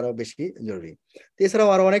জন্য এটা আরো বেশি জরুরি। তো এছাড়াও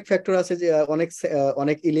আরো অনেক ফ্যাক্টর আছে, যে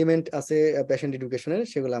অনেক এলিমেন্ট আছে পেশেন্ট এডুকেশনের,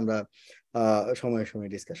 সেগুলো আমরা সময়ে সময়ে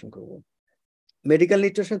ডিসকাশন করবো। Medical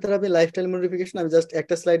nutrition therapy, lifestyle modification, আমি জাস্ট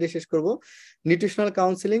একটা স্লাইডে শেষ করব। নিউট্রিশনাল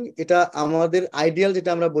কাউন্সিলিং, এটা আমাদের আইডিয়াল, যেটা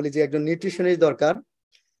আমরা বলি যে একজন নিউট্রিশনিস্ট দরকার।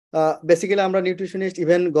 বেসিক্যালি আমরা নিউট্রিশনিস্ট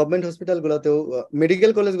ইভেন গভর্নমেন্ট হসপিটাল গুলোতেও,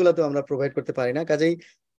 মেডিকেল কলেজ গুলোতেও আমরা প্রোভাইড করতে পারি না। কাজেই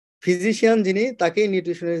ফিজিশিয়ান যিনি, তাকেই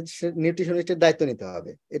নিউট্রিশনিস্টের দায়িত্ব নিতে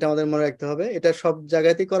হবে, এটা আমাদের মনে রাখতে হবে। এটা সব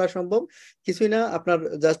জায়গাতেই করা সম্ভব, কিছুই না, আপনার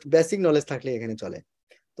জাস্ট বেসিক নলেজ থাকলে এখানে চলে।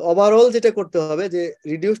 তো ওভারঅল যেটা করতে হবে যে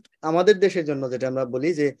রিডিউসড, আমাদের দেশের জন্য যেটা আমরা বলি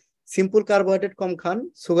যে সিম্পল কার্বোহাইড্রেট কম খান,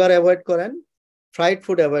 সুগার অ্যাভয়েড করেন, ফ্রাইড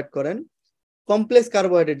ফুড অ্যাভয়েড করেন, কমপ্লেক্স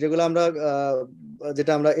কার্বোহাইড্রেট যেগুলো আমরা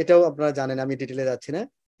যেটা আমরা, এটাও আপনারা জানেন, আমি ডিটেলে যাচ্ছি না,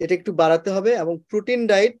 এটা একটু বাড়াতে হবে, এবং প্রোটিন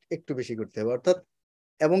ডায়েট একটু বেশি করতে হবে, অর্থাৎ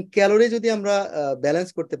এবং ক্যালোরি যদি আমরা ব্যালেন্স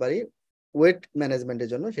করতে পারি ওয়েট ম্যানেজমেন্টের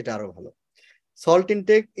জন্য, সেটা আরো ভালো। সল্ট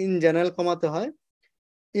ইনটেক ইন জেনারেল কমাতে হয়।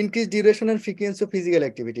 Increase duration and frequency of physical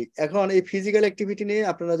activity, এখন এই ফিজিক্যাল অ্যাক্টিভিটি নিয়ে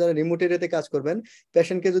আপনারা যারা রিমোট এরিয়াতে কাজ করবেন,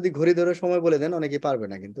 পেশেন্টকে যদি ঘড়ি ধরে সময় বলে দেন, অনেকে পারবে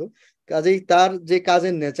না, কিন্তু কাজেই তার যে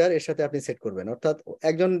কাজের নেচার এর সাথে আপনি সেট করবেন। অর্থাৎ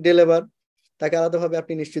একজন ডেলিভার, তাকে আলাদাভাবে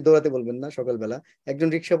আপনি নিশ্চয়ই দৌড়াতে বলবেন না সকালবেলা। একজন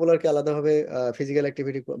রিক্সা বোলারকে আলাদাভাবে ফিজিক্যাল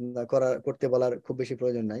অ্যাক্টিভিটি করতে বলার খুব বেশি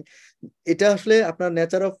প্রয়োজন নাই। এটা আসলে আপনার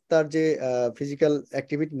নেচার অফ তার যে physical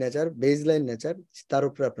activity nature, base line nature, তার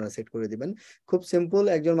উপরে আপনারা সেট করে দিবেন। খুব সিম্পল,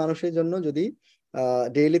 একজন মানুষের জন্য যদি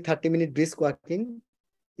daily 30-minute brisk walking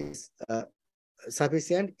is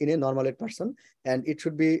sufficient in a normal weight person, and it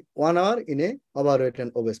should be 1 hour in a overweight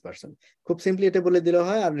and obese person. খুব সিম্পলি এটা বলে দিলে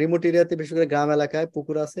হয়। আর রিমোট এরিয়াতে, বিশেষ করে গ্রাম এলাকায়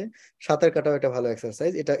পুকুর আছে, সাঁতার কাটাও একটা ভালো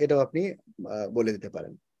এক্সারসাইজ, এটাও আপনি বলে দিতে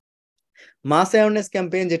পারেন। মাস অ্যাওয়ারনেস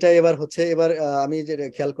ক্যাম্পেইন, যেটা এবার হচ্ছে, এবার আমি যে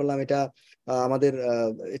খেয়াল করলাম, এটা আমাদের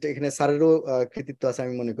এটা এখানে স্যারেরও কৃতিত্ব আছে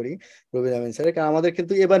আমি মনে করি, রবির আমিন স্যারের, কারণ আমাদের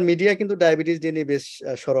কিন্তু এবার মিডিয়া কিন্তু ডায়াবেটিস নিয়ে বেশ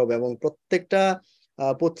সরব, এবং প্রত্যেকটা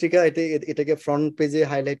পত্রিকা এটাকে ফ্রন্ট পেজে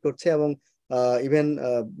হাইলাইট করছে, এবং ইভেন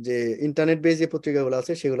যে ইন্টারনেট বেজ যে পত্রিকাগুলো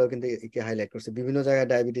আছে সেগুলো কিন্তু একে হাইলাইট করছে। বিভিন্ন জায়গায়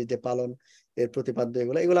ডায়াবেটিস যে পালন, এর প্রতিপাদ্য,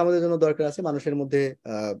 এগুলো আমাদের জন্য দরকার আছে, মানুষের মধ্যে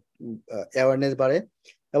অ্যাওয়ারনেস বাড়ে।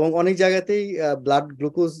 এবং অনেক জায়গাতেই ব্লাড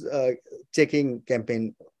গ্লুকোজ চেকিং ক্যাম্পেইন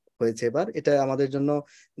হয়েছে এবার, এটা আমাদের জন্য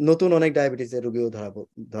নতুন অনেক ডায়াবেটিসের রোগীও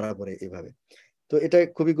ধরা পড়ে এইভাবে। তো এটা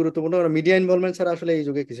খুবই গুরুত্বপূর্ণ, মিডিয়া ইনভলভমেন্ট ছাড়া আসলে এই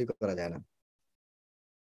যুগে কিছু করা যায় না।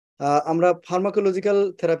 আমরা ফার্মাকোলজিক্যাল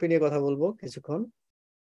থেরাপি নিয়ে কথা বলবো কিছুক্ষণ।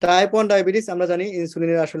 টাইপ 1 ডায়াবেটিস আমরা জানি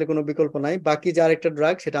ইনসুলিনের আসলে কোনো বিকল্প নাই, বাকি যে আরেকটা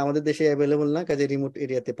ড্রাগ সেটা আমাদের দেশে অ্যাভেলেবল না, কাজে রিমোট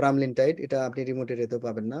এরিয়াতে প্রামলিনটাইড, এটা আপনি রিমোট এরিয়াতেও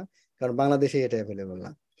পাবেন না, কারণ বাংলাদেশে এটা অ্যাভেলেবল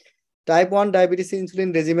না। টাইপ 1 ডায়াবেটিস ইনসুলিন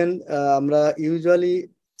রেজিমেন আমরা ইউজুয়ালি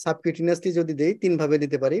সাবকিউটিনিয়াসলি যদি দেই 3 ভাবে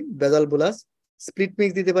দিতে পারি, বেজাল বুলাস, স্প্লিট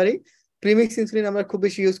মিক্স দিতে পারি। প্রিমিক্স ইনসুলিন আমরা খুব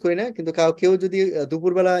বেশি ইউজ করি না, কিন্তু কেউ যদি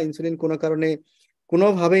দুপুরবেলা ইনসুলিন কোনো কারণে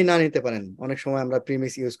কোনোভাবেই না নিতে পারেন, অনেক সময় আমরা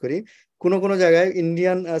প্রিমিক্স ইউজ করি। কোনো জায়গায়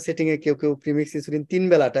ইন্ডিয়ান সেটিং এ কেউ প্রিমিক্স ইনসুলিন 3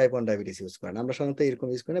 বেলা টাইপ 1 ডায়াবেটিস ইউজ করেন, আমরা সাধারণত এরকম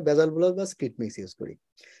ইউজ করি না, বেজাল বুলাস বা স্প্লিট মিক্স ইউজ করি।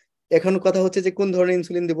 এখন কথা হচ্ছে যে কোন ধরনের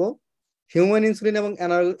ইনসুলিন দিব। হিউম্যান ইনসুলিন এবং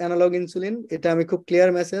অ্যানালগ ইনসুলিন, এটা আমি খুব clear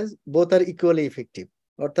message, both are equally effective.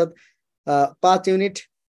 অর্থাৎ 5 ইউনিট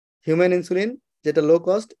হিউম্যান ইনসুলিন যেটা লো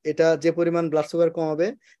কস্ট, এটা যে পরিমাণ ব্লাড সুগার কমাবে,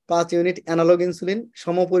 5 ইউনিট অ্যানালগ ইনসুলিন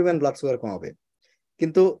সম পরিমাণ ব্লাড সুগার কমাবে।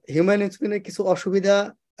 কিন্তু হিউম্যান ইনসুলিনের কিছু অসুবিধা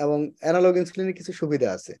এবং অ্যানালগ ইনসুলিনের কিছু সুবিধা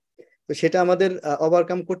আছে, তো সেটা আমাদের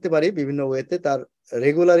ওভারকাম করতে পারি বিভিন্ন ওয়েতে, তার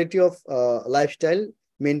রেগুলারিটি অফ লাইফস্টাইল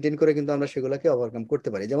মেনটেন করে কিন্তু আমরা সেগুলোকে ওভারকাম করতে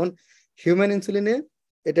পারি। যেমন হিউম্যান ইনসুলিনে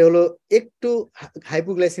এটা হলো একটু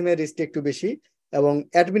হাইপোগ্লাইসেমিয়ার রিস্ক একটু বেশি এবং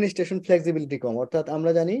অ্যাডমিনিস্ট্রেশন ফ্লেক্সিবিলিটি কম। অর্থাৎ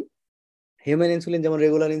আমরা জানি হিউম্যান ইনসুলিন যেমন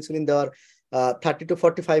রেগুলার ইনসুলিন দেওয়ার 30 to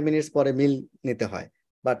 45 মিনিটস পরে মিল নিতে হয়,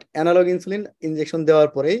 বাট অ্যানালগ ইনসুলিন ইনজেকশন দেওয়ার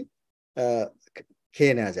পরেই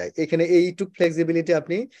খেয়ে নেওয়া যায়। এখানে এইটুক ফ্লেক্সিবিলিটি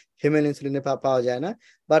আপনি হিউম্যান ইনসুলিনে পাওয়া যায় না,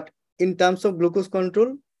 but in terms of glucose control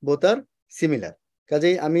both are similar.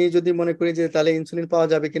 কাজেই আমি যদি মনে করি যে তাহলে ইনসুলিন পাওয়া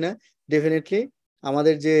যাবে কিনা, ডেফিনেটলি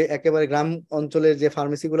আমাদের যে একেবারে গ্রাম অঞ্চলের যে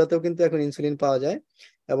ফার্মেসি গুলোতেও কিন্তু এখন ইনসুলিন পাওয়া যায়,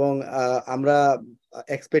 এবং আমরা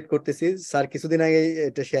এক্সপেক্ট করতেছি, স্যার কিছুদিন আগে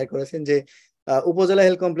এটা শেয়ার করেছেন যে উপজেলা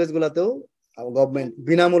হেলথ কমপ্লেক্স গুলাতেও গভর্নমেন্ট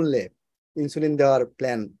বিনামূল্যে ইনসুলিন দেওয়ার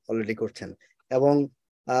প্ল্যান অলরেডি করছেন। এবং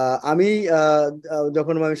আমি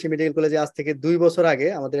যখন ময়মনসিংহ মেডিকেল কলেজে আজ থেকে 2 বছর আগে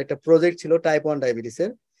আমাদের একটা প্রজেক্ট ছিল টাইপ 1 ডায়াবেটিসের,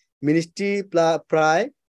 মিনিস্ট্রি প্রায়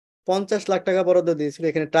 50 লাখ টাকা বরাদ্দ দিয়েছিল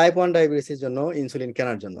এখানে টাইপ 1 ডায়াবেটিসের জন্য ইনসুলিন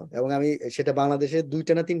কেনার জন্য, এবং আমি সেটা বাংলাদেশে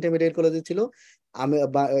 2টা না 3টে মেডিকেল কলেজে ছিল, আমি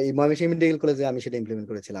এই ময়মনসিংহ মেডিকেল কলেজে আমি সেটা ইমপ্লিমেন্ট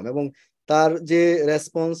করেছিলাম। এবং তার যে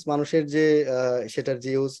রেসপন্স, মানুষের যে সেটার যে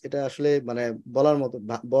ইউজ, এটা আসলে মানে বলার মতো,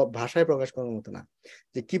 ভাষায় প্রকাশ করার মতো না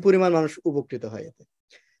যে কি পরিমাণ মানুষ উপকৃত হয় এতে।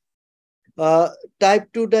 টাইপ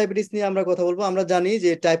 2 ডায়াবেটিস নিয়ে আমরা কথা বলবো। আমরা জানি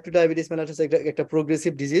যে টাইপ 2 ডায়াবেটিস মানে হচ্ছে একটা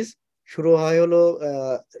প্রোগ্রেসিভ ডিজিজ, শুরু হয় হলো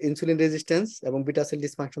ইনসুলিন রেজিস্ট্যান্স এবং বিটা সেল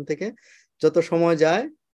ডিসফাংশন থেকে। যত সময় যায়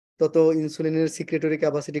তত ইনসুলিনের সিক্রেটরি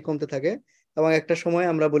ক্যাপাসিটি কমতে থাকে, এবং একটা সময়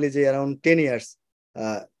আমরা বলি যে অ্যারাউন্ড 10 ইয়ার্স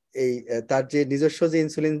এই তার যে নিজস্ব যে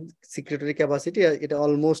ইনসুলিন সিক্রেটরি ক্যাপাসিটি এটা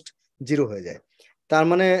অলমোস্ট জিরো হয়ে যায়। তার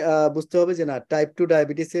মানে বুঝতে হবে যে না, টাইপ 2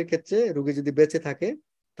 ডায়াবেটিসের ক্ষেত্রে রোগী যদি বেঁচে থাকে,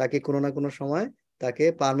 তাকে কোনো না কোনো সময় তাকে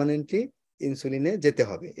পার্মানেন্টলি ইনসুলিনে যেতে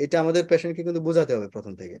হবে, এটা আমাদের পেশেন্টকে কিন্তু বোঝাতে হবে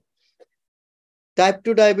প্রথম থেকে। Type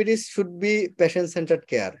 2 diabetes should be patient centred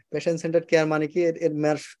care. Patient centred care মানে কি, এর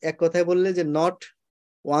এক কথায় বললে যে not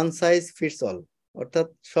one size fits all, অর্থাৎ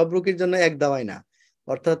সব রোগীর জন্য এক দাওয়াই না,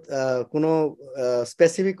 অর্থাৎ কোনো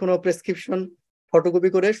স্পেসিফিক কোনো প্রেসক্রিপশন ফটোকপি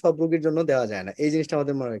করে সব রোগীর জন্য দেওয়া যায় না, এই জিনিসটা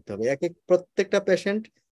আমাদের মনে রাখতে হবে। প্রত্যেকটা পেশেন্ট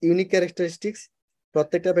ইউনিক ক্যারেক্টারিস্টিক্স,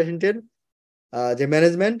 প্রত্যেকটা পেশেন্টের যে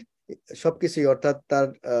ম্যানেজমেন্ট সবকিছুই, অর্থাৎ তার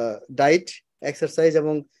ডায়েট, এক্সারসাইজ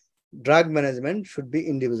এবং drug management should be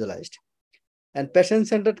individualised. And patient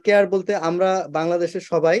centred care বলতে আমরা বাংলাদেশের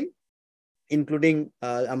সবাই, ইনক্লুডিং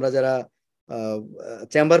আমরা যারা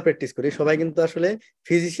চেম্বার প্র্যাকটিস করি, সবাই কিন্তু আসলে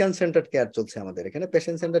ফিজিশিয়ান সেন্টার্ড কেয়ার চলছে আমাদের এখানে।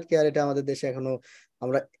 পেশেন্ট সেন্টার্ড কেয়ার এটা আমাদের দেশে এখনো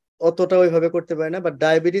আমরা অতটা ওইভাবে করতে পারি না, বাট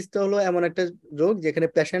ডায়াবেটিসটা হলো এমন একটা রোগ যেখানে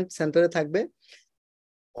পেশেন্ট সেন্টারে থাকবে,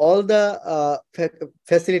 all the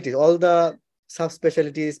facilities, all the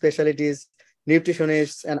subspecialties, specialties,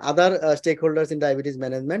 nutritionists and other stakeholders in diabetes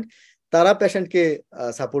management, তারা পেশেন্টকে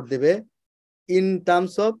সাপোর্ট দেবে in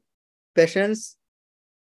terms of patients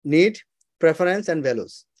need, preference and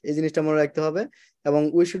values। এই জিনিসটা মনে রাখতে হবে, এবং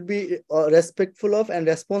we should be respectful of and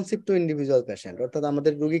responsive to individual patient। অর্থাৎ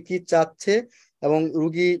আমাদের রোগী কি চাচ্ছে এবং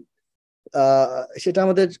রোগী সেটা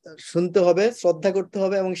আমাদের শুনতে হবে, শ্রদ্ধা করতে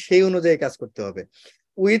হবে এবং সেই অনুযায়ী কাজ করতে হবে,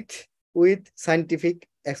 with scientific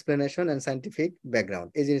explanation and scientific background.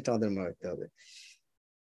 এই জিনিসটা আমাদের মনে রাখতে হবে।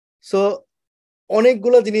 সো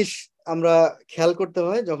অনেকগুলো জিনিস আমরা খেয়াল করতে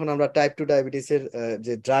হয় যখন আমরা টাইপ 2 ডায়াবেটিসের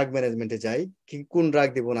যে ড্রাগ ম্যানেজমেন্টে যাই, কি কোন ড্রাগ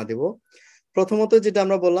দিব না দিব। প্রথমত যেটা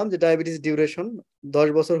আমরা বললাম যে ডায়াবেটিস ডিউরেশন 10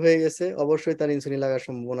 বছর হয়ে গেছে, অবশ্যই তার ইনসুলিন লাগার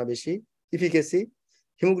সম্ভাবনা বেশি। ইফিকেসি,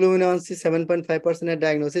 হিমোগ্লোবিন A1C 7.5% এর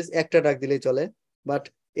ডায়াগনোসিস একটা ড্রাগ দিলেই চলে, বাট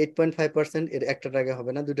 8.5% এর একটা ড্রাগে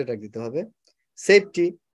হবে না, দুটো ড্রাগ দিতে হবে। সেফটি,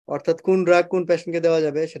 অর্থাৎ কোন ড্রাগ কোন পেশেন্টকে দেওয়া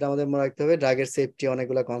যাবে সেটা আমাদের মনে রাখতে হবে। ড্রাগের সেফটি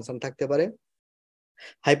অনেকগুলো কনসার্ন থাকতে পারে।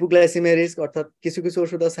 হাইপোগ্লাইসেমিয়া রিস্ক, অর্থাৎ কিছু কিছু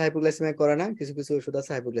ওষুধ আছে হাইপোগ্লাইসেমিয়া করে না, কিছু কিছু ওষুধ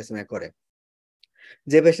আছে হাইপোগ্লাইসেমিয়া করে।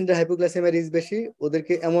 যে পেশেন্টের হাইপোগ্লাইসেমিয়া রিস্ক বেশি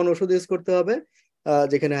ওদেরকে এমন ওষুধ ইউজ করতে হবে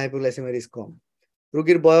যেখানে হাইপোগ্লাইসেমিয়া রিস্ক কম।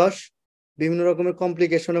 রোগীর বয়স, বিভিন্ন রকমের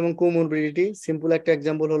কমপ্লিকেশন এবং কোমরবিডিটি। সিম্পল একটা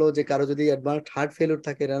এক্সাম্পল হলো যে কারো যদি অ্যাডভান্সড হার্ট ফেলিউর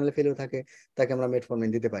থাকে, রেনাল ফেলিউর থাকে, তাকে আমরা মেটফর্মিন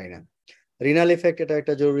দিতে পারি না। রিনাল ইফেক্ট এটা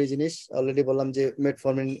একটা জরুরি জিনিস, অলরেডি বললাম যে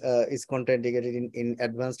metformin is contraindicated in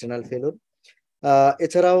advanced renal failure.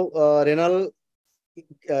 এছাড়াও রেনাল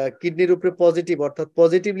কিডনির উপরে পজিটিভ অর্থাৎ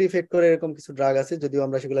পজিটিভলি ইফেক্ট করে এরকম কিছু ড্রাগ আছে, যদিও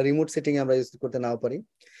আমরা সেগুলো রিমোট সেটিং আমরা ইউজ করতে নাও পারি।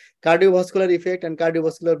 Cardiovascular effect and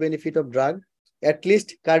cardiovascular benefit of drug, at least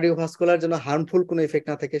cardiovascular যেন হার্মফুল কোনো ইফেক্ট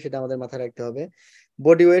না থাকে সেটা আমাদের মাথায় রাখতে হবে।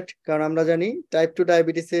 বডি ওয়েট, কারণ আমরা জানি টাইপ 2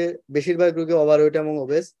 ডায়াবেটিসে বেশিরভাগ রোগী ওভারওয়েট এবং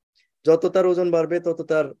ওবেস। যত তার ওজন বাড়বে তত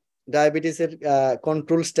তার ডায়াবেটিসের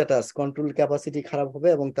কন্ট্রোল স্ট্যাটাস, কন্ট্রোল ক্যাপাসিটি খারাপ হবে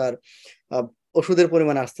এবং তার ওষুধের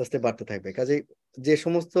পরিমাণ আস্তে আস্তে বাড়তে থাকবে। কাজেই যে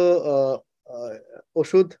সমস্ত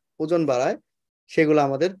ওষুধ ওজন বাড়ায় সেগুলো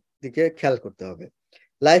আমাদের দিকে খেয়াল করতে হবে।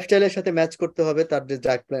 লাইফস্টাইলের সাথে ম্যাচ করতে হবে তার যে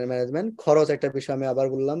ড্রাগ প্ল্যান ম্যানেজমেন্ট। খরচ একটা বিষয়, আমি আবার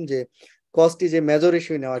বললাম যে cost is a major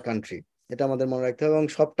issue in our country, এটা আমাদের মনে রাখতে হবে এবং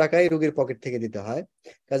সব টাকাই রোগীর পকেট থেকে দিতে হয়।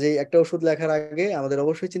 কাজেই একটা ওষুধ লেখার আগে আমাদের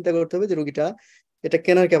অবশ্যই চিন্তা করতে হবে যে রোগীটা এটা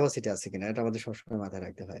কেনার ক্যাপাসিটি আছে কিনা, এটা আমাদের সবসময় মাথায়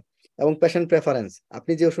রাখতে হয়। এবং পেশেন্ট প্রেফারেন্স,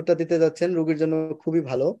 আপনি যে ওষুধটা দিতে যাচ্ছেন রোগীর জন্য খুবই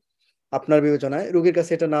ভালো, আপনার বিবেচনায় রোগীর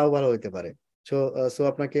কাছে এটা নাও ভালো হইতে পারে। সো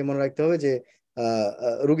আপনাকে মনে রাখতে হবে যে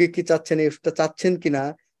রোগী কি চাচ্ছেন, এই ওষুধটা চাচ্ছেন কিনা,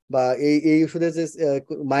 বা এই ওষুধের যে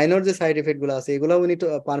মাইনর যে সাইড এফেক্ট গুলো আছে এগুলো উনি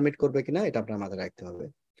পারমিট করবে কিনা, এটা আপনার মাথায় রাখতে হবে।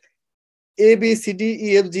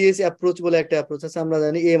 ABCDEFGH অ্যাপ্রোচ বলে একটা অ্যাপ্রোচ আছে, আমরা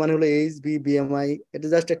জানি এ মানে হলো এইচ, বি BMI। এটা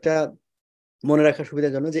জাস্ট একটা মনে রাখার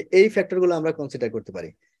সুবিধার জন্য যে এই ফ্যাক্টর গুলো আমরা কনসিডার করতে পারি।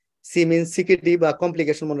 সি মিনস সিকিউরিটি বা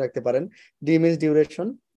কমপ্লিকেশন মনে রাখতে পারেন। D means duration.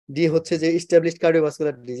 ডি হচ্ছে যে ইস্টাবলিশড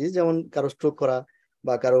কার্ডিওভাস্কুলার ডিজিজ, যেমন কারো স্ট্রোক করা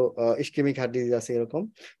বা কারো ইসকেমিক হার্ট ডিজিজ আছে এরকম।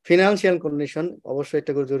 ফিনান্সিয়াল কন্ডিশন অবশ্যই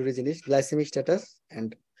একটা করে জরুরি জিনিস। Glycaemic status and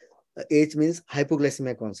H means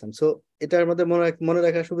hypoglycaemia concern. So এটার মধ্যে মনে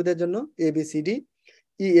রাখার সুবিধার জন্য ABCDEFGH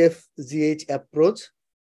approach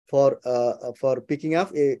for picking up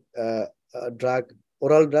a drug,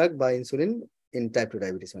 oral drug বা insulin in type 2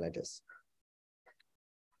 diabetes mellitus.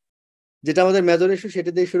 যেটা আমাদের মেজর ইস্যু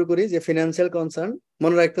সেটা দিয়ে শুরু করি, যে ফিনান্সিয়াল কনসার্ন।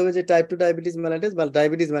 মনে রাখতে হবে যে টাইপ 2 ডায়াবেটিস মেলাইটাস বা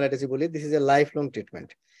ডায়াবেটিস মেলাইটাসই বলি, this is a life long treatment.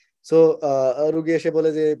 So রুগী এসে বলে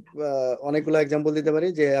যে অনেকগুলো এক্সাম্পল দিতে পারি,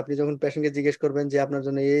 যে আপনি যখন পেশেন্টকে জিজ্ঞেস করবেন যে আপনার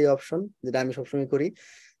জন্য এই অপশন, যেটা আমি সবসময় করি,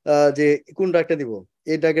 যে কোন ড্রাগটা দিব,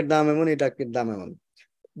 এই ড্রাগের দাম এমন, এই ড্রাগের দাম এমন,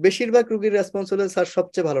 বেশিরভাগ রুগীর রেসপন্স হলে স্যার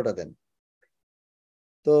সবচেয়ে ভালোটা দেন।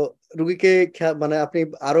 তো রুগীকে মানে আপনি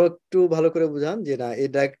আরো একটু ভালো করে বুঝান যে না, এই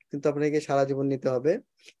ড্রাগ কিন্তু আপনাকে সারা জীবন নিতে হবে,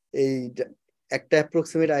 এই একটা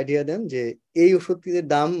অ্যাপ্রক্সিমেট আইডিয়া দেন যে এই ওষুধটির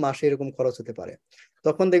দাম মাসে এরকম খরচ হতে পারে।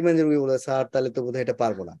 তখন দেখবেন যে রুগী বলে স্যার তাহলে তো বোধহয় এটা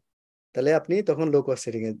পারবো না, তাহলে আপনি তখন লো কস্ট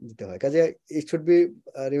সেটিং এ দিতে হয়। কাজে it should be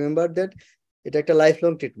remember that এটা একটা লাইফ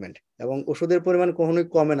লং ট্রিটমেন্ট এবং ওষুধের পরিমাণ কখনোই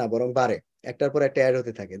কমে না, বরং বাড়ে, একটার পর একটা অ্যাড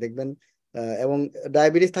হতে থাকে দেখবেন। এবং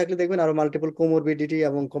ডায়াবেটিস থাকলে দেখবেন আরো মাল্টিপল কোমরবিডিটি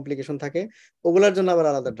এবং কমপ্লিকেশন থাকে, ওগুলোর জন্য আবার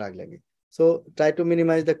আলাদা ড্রাগ লাগে। So try to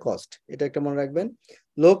minimise the cost, এটা একটা মনে রাখবেন।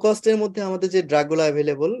 লো কস্টের মধ্যে আমাদের যে ড্রাগ গুলো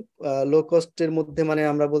অ্যাভেলেবল, লো কস্টের মধ্যে মানে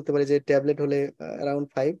আমরা বলতে পারি যে ট্যাবলেট হলে অ্যারাউন্ড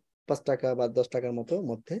 5 টাকা বা 10 টাকার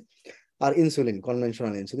মধ্যে। আর ইনসুলিন,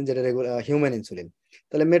 কনভেনশনাল ইনসুলিন যেটা হিউম্যান ইনসুলিন,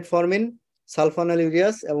 তাহলে মেটফর্মিন, সালফানাল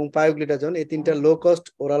ইউরিয়াস এবং পায়োগ্লিটাজন, এই তিনটা low cost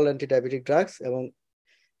oral anti diabetic drugs. এবং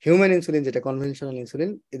হিউম্যান ইনসুলিন যেটা কনভেনশনাল ইনসুলিন,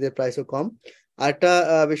 এদের প্রাইসও কম। আরেকটা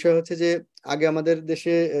বিষয় হচ্ছে যে আগে আমাদের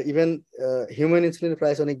দেশে ইভেন হিউম্যান ইনসুলিনের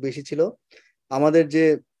প্রাইস অনেক বেশি ছিল। আমাদের যে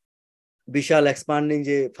বিশাল এক্সপান্ডিং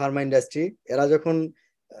যে ফার্মা ইন্ডাস্ট্রি, এরা যখন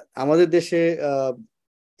আমাদের দেশে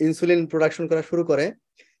ইনসুলিন প্রোডাকশন করা শুরু করে,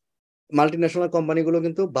 মাল্টিন্যাশনাল কোম্পানিগুলো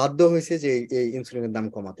কিন্তু বাধ্য হয়েছে যে এই ইনসুলিনের দাম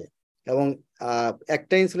কমাতে। এবং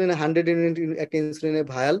একটা ইনসুলিনের 100 ইউনিট, একটা ইনসুলিনের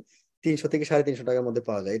ভায়াল 300 থেকে 350 টাকার মধ্যে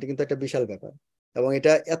পাওয়া যায়। এটা কিন্তু একটা বিশাল ব্যাপার। এবং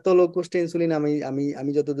এটা এত লো কস্টে ইনসুলিন আমি আমি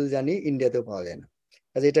আমি যতদূর জানি ইন্ডিয়াতেও পাওয়া যায় না।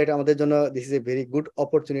 কাজে এটা আমাদের জন্য this is a very good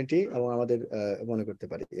opportunity এবং আমাদের মনে করতে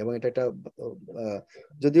পারি। এবং এটা একটা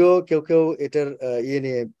যদিও কেউ কেউ এটার ইয়ে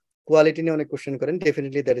নিয়ে, কোয়ালিটি নিয়ে অনেক কোশ্চেন করেন,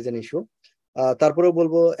 definitely that is an issue. তারপরেও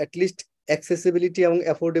বলবো অ্যাটলিস্ট অ্যাক্সেসিবিলিটি এবং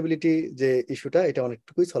অ্যাফোর্ডেবিলিটি যে ইস্যুটা, এটা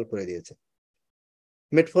অনেকটুকুই সলভ করে দিয়েছে।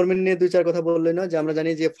 মেটফর্মিন নিয়ে 2-4 কথা বললেন না, যে আমরা জানি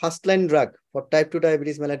যে first line drug for type 2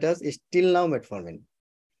 diabetes mellitus is till now metformin.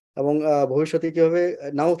 এবং ভবিষ্যতে কি হবে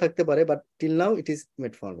নাও থাকতে পারে, but till now it is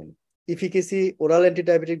metformin. Efficacy oral anti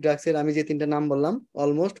diabetic drugs এর আমি যে 3টা নাম বললাম,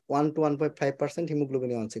 অলমোস্ট 1 to 1.5%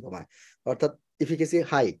 হিমোগ্লোবিন ওয়ান্সি কমায়, অর্থাৎ ইফিকেসি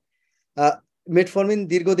হাই। মেটফরমিন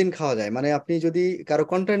দীর্ঘদিন খাওয়া যায়, মানে আপনি যদি কারো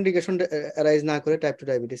কন্ট্রাইন্ডিকেশন অ্যারাইজ না করে টাইপ 2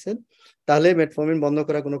 ডায়াবেটিসের, তাহলে মেটফরমিন বন্ধ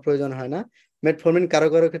করার কোনো প্রয়োজন হয় না। মেটফরমিন কারো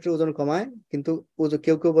কারো ক্ষেত্রে ওজন কমায়, কিন্তু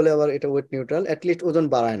কেউ কেউ বলে আবার এটা ওয়েট নিউট্রাল, অ্যাটলিস্ট ওজন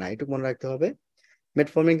বাড়ায় না, এটুকু মনে রাখতে হবে।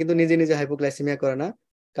 মেটফরমিন কিন্তু নিজে নিজে হাইপোগ্লাইসেমিয়া করে না,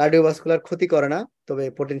 কার্ডিওভাস্কুলার ক্ষতি করে না, তবে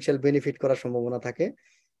পোটেনশিয়াল বেনিফিট করার সম্ভাবনা থাকে।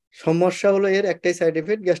 সমস্যা হলো এর একটাই side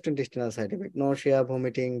effect, gastrointestinal side effect, nausea,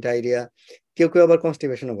 vomiting, diarrhoea, কেউ কেউ আবার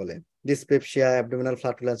কনস্টিপেশনও বলে, ডিসপেপসিয়া, অ্যাবডোমিনাল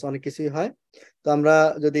ফ্লাটুলেন্স, অনেক কিছুই হয়। তো আমরা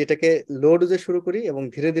যদি এটাকে লো ডোজে শুরু করি এবং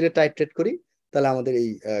ধীরে ধীরে টাইট্রেট করি, তাহলে আমাদের এই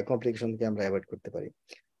কমপ্লিকেশনকে আমরা অ্যাভয়েড করতে পারি।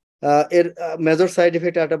 এর মেজর সাইড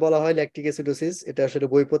এফেক্ট একটা বলা হয় ল্যাকটিক অ্যাসিডোসিস, এটা আসলে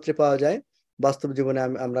বইপত্রে পাওয়া যায়, বাস্তব জীবনে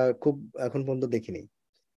আমরা খুব এখন পর্যন্ত দেখিনি।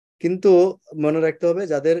 কিন্তু মনে রাখতে হবে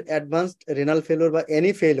যাদের অ্যাডভান্সড রেনাল ফেলোর বা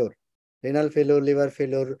এনি ফেলোর, রেনাল ফেলোর, লিভার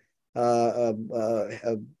ফেলোর,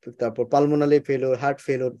 তারপর পালমোনারি ফেলোর, হার্ট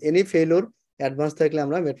ফেলোর, এনি ফেলোর অ্যাডভান্স থাকলে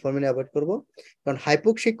আমরা মেটফরমিন অ্যাভয়েড করব, কারণ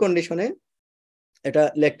হাইপোক্সিক কন্ডিশনে এটা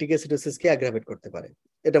ল্যাকটিক অ্যাসিডোসিসকে অ্যাগ্রাভেট করতে পারে,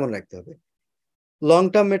 এটা মনে রাখতে হবে। লং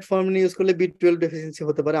টার্ম মেটফরমিন ইউজ করলে বি 12 ডেফিসিয়েন্সি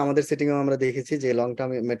হতে পারে, আমাদের সেটিং এ আমরা দেখেছি যে লং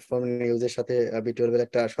টার্ম মেটফরমিন ইউজের সাথে বি 12 এর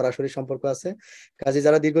একটা সরাসরি সম্পর্ক আছে। কাজে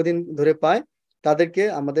যারা দীর্ঘদিন ধরে পায় তাদেরকে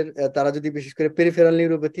আমাদের তারা যদি বিশেষ করে পেরিফেরাল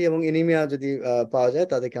নিউরোপ্যাথি এবং এনিমিয়া যদি পাওয়া যায়,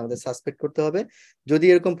 তাদেরকে আমাদের সাসপেক্ট করতে হবে। যদি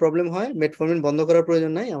এরকম প্রবলেম হয়, মেটফরমিন বন্ধ করার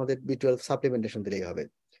প্রয়োজন নাই, আমাদের বি 12 সাপ্লিমেন্টেশন দিলেই হবে।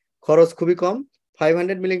 খরচ খুবই কম,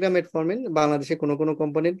 500 মিলিগ্রাম মেটফরমিন বাংলাদেশে কোনো কোনো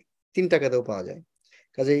কোম্পানির 3 টাকাতেও পাওয়া যায়।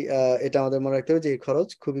 কাজেই এটা আমাদের মনে রাখতে হবে যে খরচ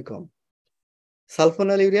খুবই কম।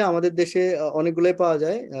 সালফোনাল ইউরিয়া আমাদের দেশে অনেকগুলোই পাওয়া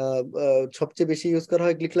যায়, সবচেয়ে বেশি ইউজ করা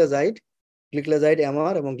হয় গ্লিক্লাজাইড,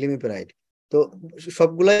 এমআর এবং গ্লিমিপেরাইড। তো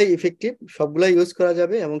সবগুলাই ইফেক্টিভ, সবগুলাই ইউজ করা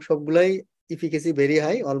যাবে এবং সবগুলাই efficacy very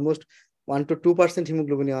high, almost 1 to 2%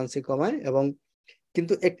 haemoglobin ওয়ান্সি কমায়। এবং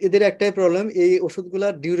কিন্তু এদের একটাই প্রবলেম, এই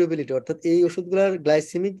ওষুধগুলার ডিউরেবিলিটি, অর্থাৎ এই ওষুধগুলার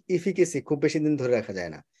গ্লাইসেমিক ইফিকেসি খুব বেশি দিন ধরে রাখা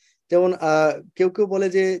যায় না। যেমন কেউ কেউ বলে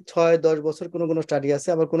যে 6-10 বছর, কোনো কোনো স্টাডি আছে,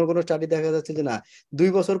 আবার কোনো কোনো স্টাডি দেখা যাচ্ছে যে না, 2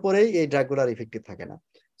 বছর পরেই এই ড্রাগগুলার ইফেক্টিভ থাকে না।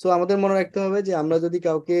 সো আমাদের মনে রাখতে হবে যে আমরা যদি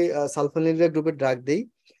কাউকে সালফোনিলিয়া গ্রুপের ড্রাগ দেই,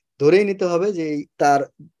 ধরেই নিতে হবে যে তার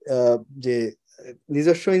যে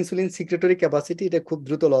নিজস্ব ইনসুলিন সিক্রেটরি ক্যাপাসিটি এটা খুব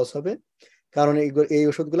দ্রুত লস হবে। কারণ এই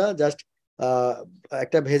ওষুধগুলা জাস্ট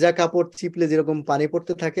একটা ভেজা কাপড় চিপলে যেরকম পানি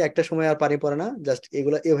পড়তে থাকে, একটা সময় আর পানি পড়ে না, জাস্ট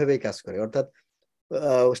এগুলা এভাবেই কাজ করে। অর্থাৎ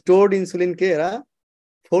স্টোরড ইনসুলিনকে এরা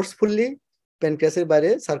ফোর্সফুলি প্যানক্রিয়াসের বাইরে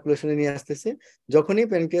সার্কুলেশনে নিয়ে আসতেছে। যখনই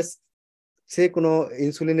প্যানক্রিয়াস সে কোনো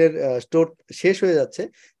ইনসুলিনের স্টোর শেষ হয়ে যাচ্ছে,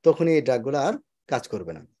 তখনই এই ড্রাগগুলো আর কাজ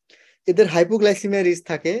করবে না। এদের হাইপোগ্লাইসিমিয়া রিস্ক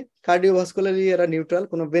থাকে, কার্ডিওভাস্কুলারলি এরা নিউট্রাল,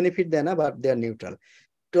 কোনো বেনিফিট দেয় না, but they R neutral.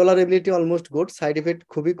 টলারেবিলিটি almost good, side effect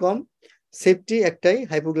খুবই কম, সেফটি একটাই,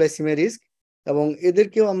 হাইপোগ্লাইসিমিয়া রিস্ক। এবং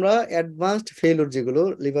এদেরকেও আমরা অ্যাডভান্সড ফেলোর, যেগুলো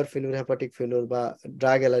লিভার ফেলোর, হেপাটিক ফেলোর বা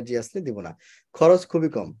ড্রাগ অ্যালার্জি আসলে দিব না। খরচ খুবই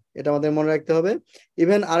কম, এটা আমাদের মনে রাখতে হবে।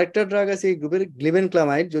 ইভেন আরেকটা ড্রাগ আছে এই গ্রুপের,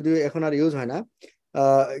 গ্লিবেনক্লামাইড, যদিও এখন আর ইউজ হয় না,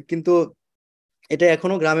 কিন্তু এটা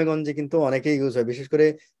এখনো গ্রামে গঞ্জে কিন্তু অনেকেই ইউজ হয়, বিশেষ করে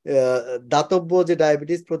দাতব্য যে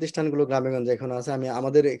ডায়াবেটিস প্রতিষ্ঠানগুলো গ্রামে গঞ্জে এখন আছে। আমি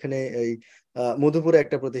আমাদের এখানে এই মধুপুরে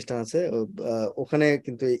একটা প্রতিষ্ঠান আছে, ওখানে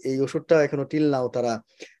কিন্তু এই ওষুধটা এখনো টিল নাও তারা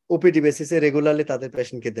ওপিডি বেসিসে রেগুলারলি তাদের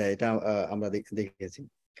পেশেন্টকে দেয়, এটা আমরা দেখেছি।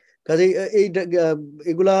 কাজে এই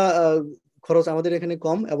এগুলা খরচ আমাদের এখানে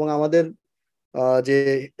কম, এবং আমাদের যে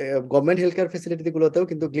গভর্নমেন্ট হেলথ কেয়ার ফেসিলিটি গুলোতেও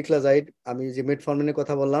কিন্তু গ্লিক্লাজাইড, আমি যে মেটফরমিনের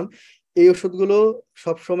কথা বললাম, এই ওষুধগুলো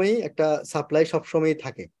সবসময়ই একটা সাপ্লাই সবসময়ই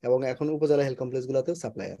থাকে, এবং এখন উপজেলা হেলথ কমপ্লেক্স গুলোতেও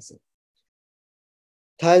সাপ্লাই আছে।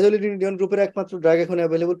 থায়াজোলিডিন গ্রুপের একমাত্র ড্রাগ এখন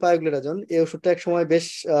অ্যাভেলেবল পায়োগ্লিডাজন। এই ওষুধটা এক সময়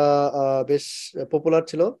বেশ পপুলার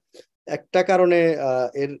ছিল। একটা কারণে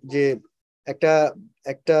এর যে একটা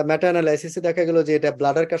একটা মেটা অ্যানালাইসিসে দেখা গেল যে এটা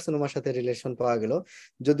ব্লাডার কার্সিনোমার সাথে রিলেশন পাওয়া গেল,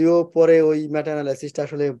 যদিও পরে ওই মেটা অ্যানালাইসিসটা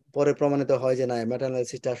আসলে পরে প্রমাণিত হয় যে না, মেটা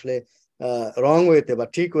অ্যানালাইসিসটা আসলে রং ওয়েতে বা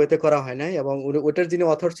ঠিক ওয়েতে করা হয় নাই, এবং ওটার যিনি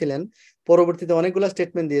অথর ছিলেন পরবর্তীতে অনেকগুলো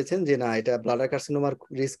স্টেটমেন্ট দিয়েছেন যে না, এটা ব্লাডার কার্সিনোমার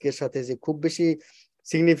রিস্কের সাথে যে খুব বেশি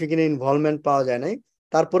সিগনিফিকেন্ট ইনভলভমেন্ট পাওয়া যায় নাই।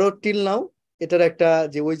 তারপরেও টিল নাও এটার একটা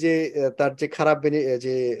যে ওই যে তার যে খারাপ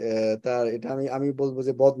যে তার এটা আমি আমি বলবো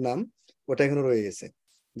যে বদনাম, ওটা এখনো রয়ে গেছে,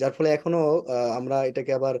 যার ফলে এখনো আমরা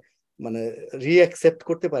এটাকে আবার মানে রিঅ্যাকসেপ্ট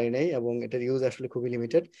করতে পারি নাই, এবং এটার ইউজ আসলে খুবই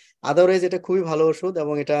লিমিটেড। আদারওয়াইজ এটা খুবই ভালো ওষুধ,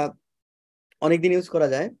 এবং এটা অনেকদিন ইউজ করা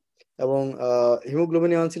যায়, এবং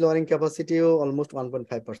হিমোগ্লোবিন এ1সি লোয়ারিং ক্যাপাসিটিও অলমোস্ট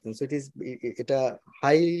 1.5%, সো এটা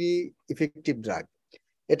হাইলি ইফেক্টিভ ড্রাগ।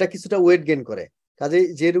 এটা কিছুটা ওয়েট গেইন করে, কাজে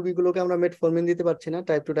যে রোগীগুলোকে আমরা মেটফরমিন দিতে পারছি না,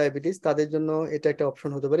 টাইপ 2 ডায়াবেটিস, তাদের জন্য এটা একটা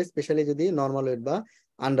অপশন হতে পারে, স্পেশালি যদি নর্মাল ওয়েট বা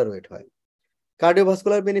আন্ডার ওয়েট হয়।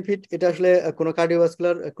 কার্ডিওভাস্কুলার বেনিফিট, এটা আসলে কোনো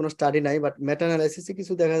কার্ডিওভাস্কুলার কোনো স্টাডি নাই, বাট মেটা অ্যানালাইসিসে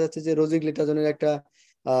কিছু দেখা যাচ্ছে যে রোজিগ্লিটাজনের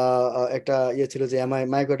একটা ইয়ে ছিল যে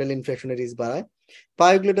মায়োকার্ডিয়াল ইনফেকশনের রিস্ক বাড়ায়।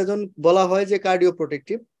 পায়োগ্লিটাজন বলা হয় যে কার্ডিও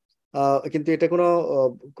প্রোটেক্টিভ, কিন্তু এটা কোনো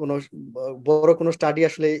কোনো বড় কোনো স্টাডি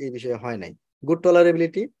আসলে এই বিষয়ে হয় নাই। গুড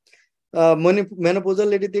টলারেবিলিটি। মেনোপোজাল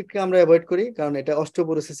লেডিদেরকে আমরা অ্যাভয়েড করি, কারণ এটা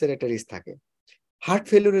অস্টিওপোরোসিসের একটা রিস্ক থাকে। হার্ট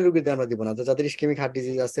ফেলিউরের রোগীদের আমরা দিব না, যাদের ইসকেমিক হার্ট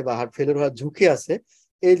ডিজিজ আছে বা হার্ট ফেলিউর হওয়ার ঝুঁকি আছে,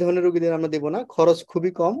 এই ধরনের রোগীদের আমরা দেবো না। খরচ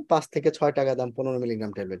খুবই কম, 5 থেকে 6 টাকা দাম 15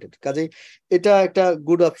 মিলিগ্রাম ট্যাবলেটের। কাজেই এটা একটা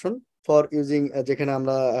গুড অপশন ফর ইউজিং, যেখানে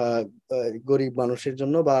আমরা গরিব মানুষের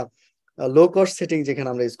জন্য বা লো কস্ট সেটিং যেখানে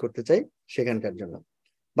আমরা ইউজ করতে চাই সেখানকার জন্য।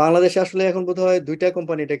 বাংলাদেশে আসলে এখন বোধহয় 2টা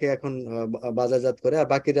কোম্পানি এটাকে এখন বাজারজাত করে, আর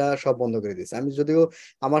বাকিরা সব বন্ধ করে দিয়েছে। আমি যদিও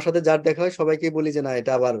আমার সাথে যার দেখা হয় সবাইকে বলি যে না,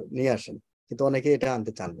 এটা আবার নিয়ে আসেন, কিন্তু অনেকে এটা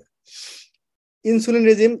আনতে চান না। ইনসুলিন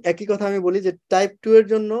রেজিম একই কথা আমি বলি যে টাইপ 2 এর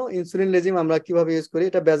জন্য ইনসুলিন রেজিম আমরা কিভাবে ইউজ করি।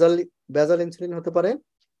 এটা বেজাল ইনসুলিন হতে পারে,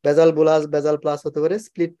 বেজাল বোলাস, বেজাল প্লাস হতে পারে,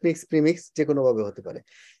 স্প্লিট মিক্স, প্রিমিক্স, যে কোনো ভাবে হতে পারে।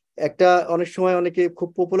 একটা অনেক সময় অনেকে খুব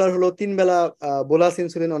পপুলার হলো 3 বেলা বোলাস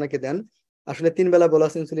ইনসুলিন অনেকে দেন। আসলে 3 বেলা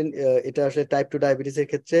বোলাস ইনসুলিন এটা আসলে টাইপ 2 ডায়াবেটিস এর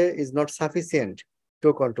ক্ষেত্রে is not sufficient to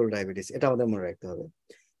control diabetes, এটা আমাদের মনে রাখতে হবে।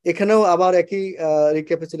 এখানেও আবার একই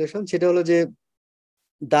রিক্যাপিচুলেশন, সেটা হলো যে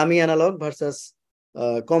দামি অ্যানালগ ভার্সাস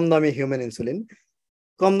কম দামি হিউম্যান ইনসুলিন।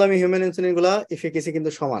 কম দামি হিউম্যান ইনসুলিন গুলা এফিকেসি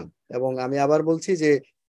কিন্তু সমান, এবং আমি আবার বলছি যে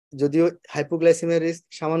যদিও হাইপোগ্লাইসেমিয়ার রিস্ক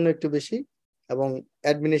সামান্য একটু বেশি এবং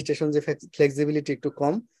অ্যাডমিনিস্ট্রেশন যে ফ্লেক্সিবিলিটি একটু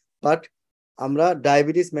কম, বাট আমরা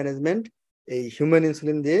ডায়াবেটিস ম্যানেজমেন্ট এই হিউম্যান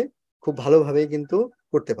ইনসুলিন দিয়ে খুব ভালোভাবেই কিন্তু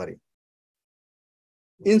করতে পারি।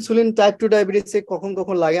 ইনসুলিন টাইপ 2 ডায়াবেটিসে কখন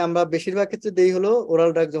কখন লাগে, আমরা বেশিরভাগ ক্ষেত্রে দেই হলো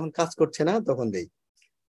ওরাল ড্রাগ যখন কাজ করছে না তখন দেই।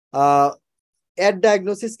 অ্যাড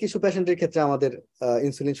ডায়াগনোসিস কিছু পেশেন্টের ক্ষেত্রে আমাদের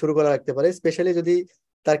ইনসুলিন শুরু করা রাখতে পারে, স্পেশালি যদি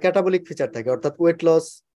তার ক্যাটাবলিক ফিচার থাকে, অর্থাৎ ওয়েট লস,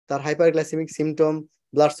 তার হাইপারগ্লাইসেমিক সিমটম,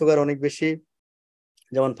 ব্লাড সুগার অনেক বেশি,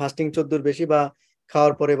 যেমন ফাস্টিং 14 বেশি বা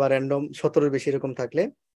খাওয়ার পরে বা র্যান্ডম 17 বেশি, এরকম থাকলে,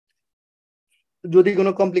 যদি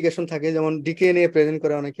কোনো কমপ্লিকেশন থাকে, যেমন ডিকে নিয়ে প্রেজেন্ট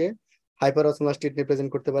করে অনেকে, হাইপার অসমোলাস্টিট নিয়ে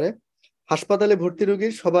প্রেজেন্ট করতে পারে। হাসপাতালে ভর্তি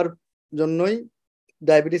রোগীর সবার জন্যই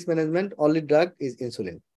diabetes management only drug is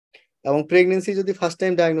insulin. এবং প্রেগনেন্সি যদি ফার্স্ট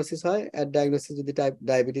টাইম ডায়াগনোসিস হয়, অ্যাট ডায়াগনোসিস যদি টাইপ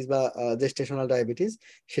ডায়াবেটিস বা জেস্টেশনাল ডায়াবেটিস,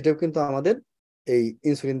 সেটাও কিন্তু আমাদের এই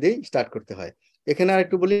ইনসুলিন দিয়েই স্টার্ট করতে হয়। এখানে আর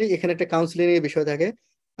একটু বলি, এখানে একটা কাউন্সিলিং এর বিষয় থাকে।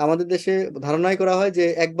 আমাদের দেশে ধারণাই করা হয় যে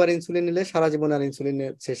একবার ইনসুলিন নিলে সারা জীবন আর ইনসুলিন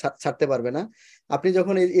সে ছাড়তে পারবে না। আপনি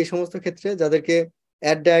যখন এই সমস্ত ক্ষেত্রে যাদেরকে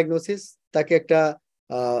অ্যাট ডায়াগনোসিস, তাকে একটা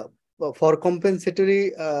ফর কম্পেনসেটরি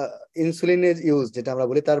ইনসুলিনের ইউজ যেটা আমরা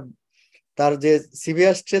বলি, তার তার যে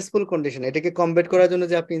সিভিয়ার স্ট্রেসফুল কন্ডিশন, এটাকে কমব্যাট করার জন্য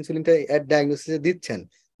যে আপনি ইনসুলিনটা অ্যাট ডায়াগনোসিসে দিচ্ছেন,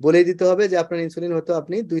 বলেই দিতে হবে যে আপনার ইনসুলিন হয়তো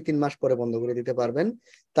আপনি 2-3 মাস পরে বন্ধ করে দিতে পারবেন,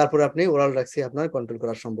 তারপর আপনি ওরাল ড্রাগস আপনার কন্ট্রোল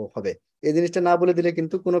করা সম্ভব হবে। এই জিনিসটা না বলে দিলে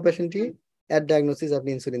কিন্তু কোনো পেশেন্টই অ্যাট ডায়াগনোসিস আপনি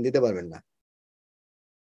ইনসুলিন দিতে পারবেন না।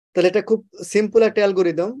 তাহলে এটা খুব সিম্পল একটা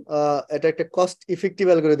অ্যালগোরিদম, এটা একটা কস্ট ইফেক্টিভ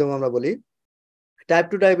অ্যালগোরিদম আমরা বলি। Type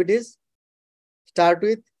 2 diabetes start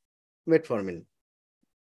with metformin,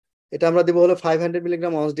 এটা আমরা দিব হলো 500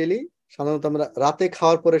 মিলিগ্রাম অনস ডেইলি। সাধারণত আমরা রাতে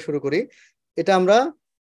খাওয়ার পরে শুরু করি, এটা আমরা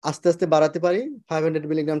আস্তে আস্তে বাড়াতে পারি 500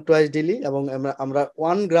 মিলিগ্রাম টুয়াইস ডেইলি, এবং আমরা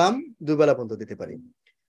 1 গ্রাম 2 বেলা পর্যন্ত দিতে পারি।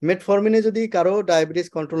 মেটফরমিনে যদি কারো ডায়াবেটিস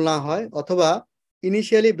কন্ট্রোল না হয়, অথবা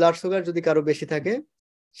ইনিশিয়ালি ব্লাড সুগার যদি কারো বেশি থাকে,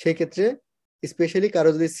 সেই ক্ষেত্রে স্পেশালি কারো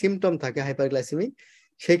যদি সিমটম থাকে হাইপারগ্লাইসেমিক,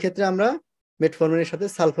 সেই ক্ষেত্রে আমরা মেটফরমিনের সাথে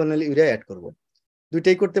সালফোনিল ইউরিয়া অ্যাড করব।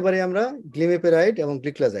 দুইটাই করতে পারি আমরা, গ্লিমেপেরাইড এবং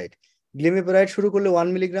গ্লিক্লাজাইড। গ্লিমেপেরাইড শুরু করলে 1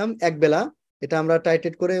 মিলিগ্রাম এক বেলা, এটা আমরা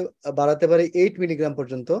টাইটেট করে বাড়াতে পারি 8 মিলিগ্রাম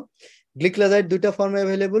পর্যন্ত। গ্লিক্লাজাইড 2টা ফর্মে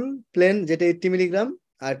অ্যাভেলেবল, প্লেন যেটা 80 মিলিগ্রাম,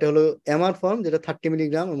 আর এটা হলো এমআর ফর্ম যেটা 30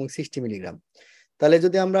 মিলিগ্রাম এবং 60 মিলিগ্রাম। তাহলে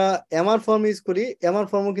যদি আমরা এমআর ফর্ম ইউজ করি, এমআর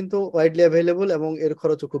ফর্মও কিন্তু ওয়াইডলি অ্যাভেলেবল এবং এর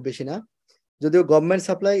খরচও খুব বেশি না। যদিও গভর্নমেন্ট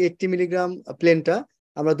সাপ্লাই 80 মিলিগ্রাম প্লেনটা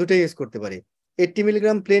আমরা দুটোই ইউজ করতে পারি। 80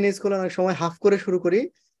 মিলিগ্রাম প্লেন ইউজ করলে অনেক সময় হাফ করে শুরু করি,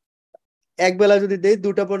 এক বেলা যদি দেই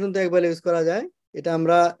 2টা পর্যন্ত এক বেলা ইউজ করা যায়। এটা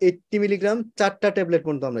আমরা 80 মিলিগ্রাম 4টা ট্যাবলেট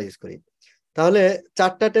পর্যন্ত আমরা ইউজ করি। তাহলে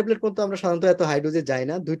 4টা ট্যাবলেট পর্যন্ত আমরা সাধারণত এত হাই ডোজে যাই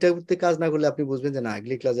না। 2টা কাজ না করলে আপনি বুঝবেন যে না,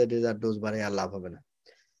 গ্লিক্লাজাইডের আর ডোজ বাড়ে আর লাভ হবে না।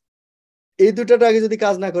 এই 2টা ড্রাগে যদি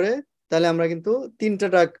কাজ না করে, তাহলে আমরা কিন্তু 3টা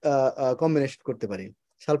ড্রাগ কম্বিনেশন করতে পারি,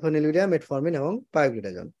 সালফোনিল ইউরিয়া, মেটফরমিন এবং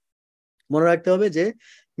পায়োগ্লিটাজন। মনে রাখতে হবে যে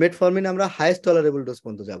মেটফরমিন আমরা হাইয়েস্ট টলারেবল ডোজ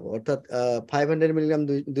পর্যন্ত যাব, অর্থাৎ 500 মিলিগ্রাম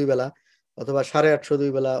দুই বেলা, অথবা 850 2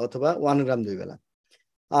 বেলা, অথবা 1 গ্রাম 2 বেলা।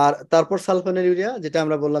 আর তারপর সালফোনিল ইউরিয়া, যেটা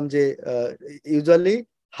আমরা বললাম যে usually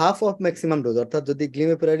half of maximum dose, অর্থাৎ যদি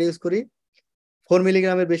গ্লিমেপেরাইড ইউজ করি 4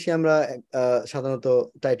 মিলিগ্রামের বেশি আমরা সাধারণত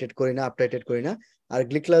টাইটেট করি না, আপ টাইটেট করি না। আর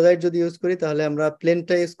গ্লিক্লাজাইড যদি ইউজ করি, তাহলে আমরা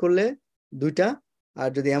প্লেনটা ইউজ করলে 2টা, আর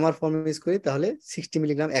যদি এমআর ফর্ম ইউজ করি তাহলে 60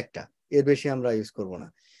 মিলিগ্রাম একটা, এর বেশি আমরা ইউজ করব না।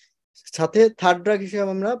 সাথে থার্ড ড্রাগ হিসেবে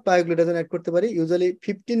আমরা পায়োগ্লিটাজন অ্যাড করতে পারি। ইউজুয়ালি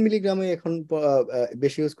 15 মিলিগ্রামে এখন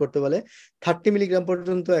বেশি ইউজ করতে বলে, 30 মিলিগ্রাম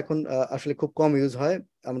পর্যন্ত এখন আসলে খুব কম ইউজ হয়,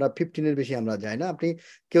 আমরা 15-এর বেশি আমরা যাই না। আপনি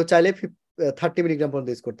কেউ চাইলে 30 মিলিগ্রাম পর্যন্ত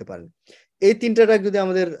ইউজ করতে পারেন। এই 3টা ড্রাগ যদি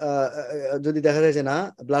আমাদের যদি দেখা যায় যে না,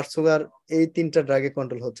 ব্লাড সুগার এই 3টা ড্রাগে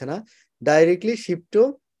কন্ট্রোল হচ্ছে না, directly shift to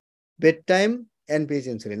bed time এনপিএইচ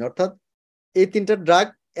insulin. অর্থাৎ এই তিনটা ড্রাগ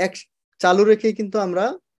এক চালু রেখে কিন্তু আমরা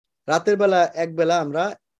রাতের বেলা একবেলা আমরা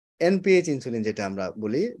এনপিএইচ ইনসুলিন যেটা আমরা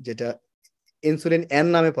বলি, যেটা ইনসুলিন এন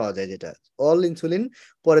নামে পাওয়া যায়, যেটা অল ইনসুলিন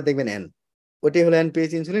পরে দেখবেন এন, ওটাই হলো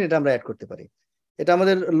এনপিএইচ ইনসুলিন, এটা আমরা অ্যাড করতে পারি। এটা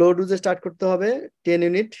আমাদের লো ডোজে স্টার্ট করতে হবে 10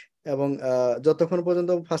 ইউনিট, এবং যতক্ষণ পর্যন্ত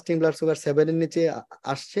ফাস্টিং ব্লাড সুগার 7 এর নিচে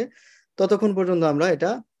আসছে ততক্ষণ পর্যন্ত আমরা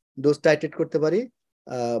এটা ডোজ টাইট্রেট করতে পারি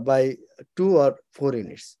বাই 2 or 4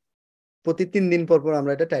 ইউনিটস। প্রতি 3 দিন পর পর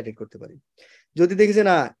আমরা এটা টাইট্রেট করতে পারি। যদি দেখি যে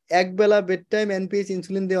না একবেলা বেড টাইম এনপিএইচ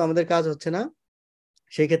ইনসুলিন দিয়ে আমাদের কাজ হচ্ছে না,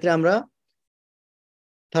 সেই ক্ষেত্রে আমরা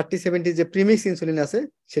 30-70 যে প্রিমিক্স ইনসুলিন আছে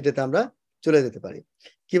সেটাতে আমরা চলে যেতে পারি।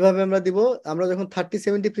 কিভাবে আমরা দিব? আমরা যখন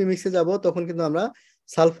 30-70 প্রিমিক্সে যাব তখন কিন্তু আমরা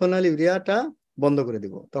সালফোনাল ইউরিয়াটা বন্ধ করে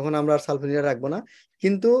দিব, তখন আমরা আর সালফোনাল ইউরিয়া রাখবো না।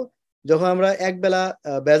 কিন্তু যখন আমরা একবেলা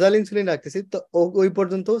বেজাল ইনসুলিন রাখতেছি তো ওই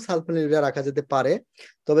পর্যন্ত সালফোনাল ইউরিয়া রাখা যেতে পারে,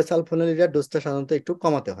 তবে সালফোনাল ইউরিয়ার ডোজটা সাধারণত একটু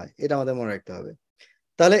কমাতে হয়, এটা আমাদের মনে রাখতে হবে।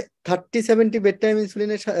 তাহলে 30-70 বেড টাইম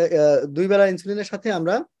ইনসুলিনের 2 বেলা ইনসুলিনের সাথে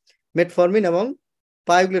আমরা মেটফরমিন এবং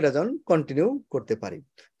পায়োগ্লিডাজন কন্টিনিউ করতে পারি।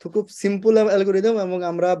 তো খুব সিম্পল অ্যালগোরিদম, এবং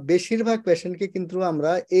আমরা বেশিরভাগ পেশেন্টকে কিন্তু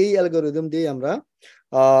আমরা এই অ্যালগোরিদম দিয়ে আমরা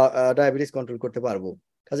ডায়াবেটিস কন্ট্রোল করতে পারবো।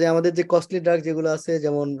 কাজে আমাদের যে কস্টলি ড্রাগ যেগুলো আছে,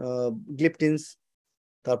 যেমন গ্লিপটিনস,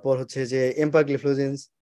 তারপর হচ্ছে যে এম্পাগ্লিফ্লোজিনস,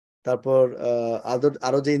 তারপর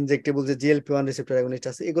আরো যে ইনজেক্টেবল যে জিএলপি-1 রিসেপ্টর অ্যাগনিস্ট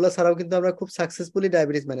আছে, এগুলো ছাড়াও কিন্তু আমরা খুব সাকসেসফুলি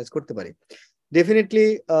ডায়াবেটিস ম্যানেজ করতে পারি। ডেফিনেটলি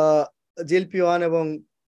জিএলপি-1 এবং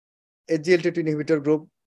SGLT2 ইনহিবিটর গ্রুপ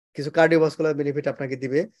কিছু কার্ডিওভাস্কুলার বেনিফিট আপনাকে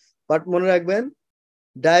দিবে, বাট মনে রাখবেন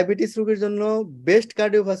ডায়াবেটিস রোগীর জন্য best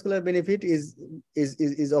cardiovascular benefit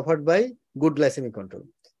is offered bye good glycaemic control.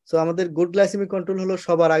 So আমাদের গুড গ্লাইসেমিক কন্ট্রোল হলো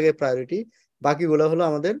সবার আগে প্রায়োরিটি, বাকিগুলো হলো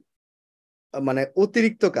আমাদের মানে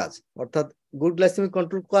অতিরিক্ত কাজ, অর্থাৎ গুড গ্লাইসেমিক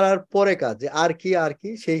কন্ট্রোল করার পরে কাজ, যে আর কি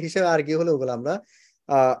সেই হিসেবে আর কি হলো ওগুলো আমরা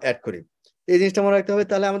অ্যাড করি। এই জিনিসটা মনে রাখতে হবে।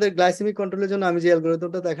 তাহলে আমাদের গ্লাইসেমিক কন্ট্রোলের জন্য আমি যে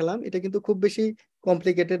অ্যালগরিদমটা দেখালাম এটা কিন্তু খুব বেশি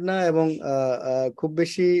কমপ্লিকেটেড না, এবং খুব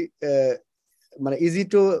বেশি মানে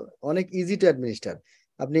অনেক ইজি টু অ্যাডমিনিস্টার,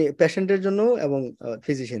 আপনি পেশেন্টের জন্য এবং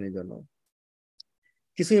ফিজিশিয়ানের জন্য।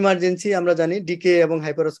 কিছু ইমার্জেন্সি আমরা জানি, ডিকে এবং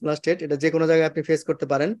হাইপারঅসমোলার স্টেট, এটা যে কোনো জায়গায় আপনি ফেস করতে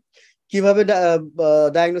পারেন। কিভাবে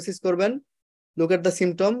ডায়াগনোসিস করবেন? লুক এট দ্য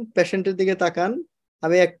সিমটম, পেশেন্টের দিকে তাকান।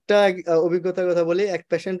 আমি একটা অভিজ্ঞতার কথা বলি, এক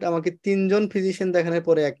পেশেন্ট আমাকে 3 জন ফিজিশিয়ান দেখানোর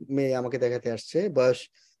পরে এক মেয়ে আমাকে দেখাতে আসছে, বয়স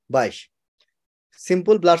 22,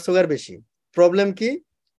 সিম্পল ব্লাড সুগার বেশি। প্রবলেম কি?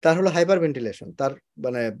 তার হলো হাইপার ভেন্টিলেশন, তার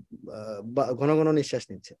মানে ঘন ঘন নিঃশ্বাস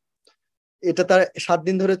নিচ্ছে। এটা তার 7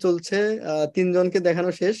 দিন ধরে চলছে, 3 জনকে দেখানো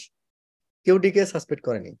শেষ, কেউ ডিকে সাসপেক্ট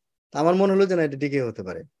করেনি। আমার মনে হলো যে না এটা ডিকে হতে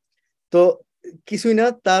পারে। তো কিছুই না,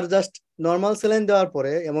 তার জাস্ট নর্মাল স্যালাইন দেওয়ার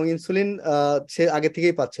পরে এবং ইনসুলিন সে আগে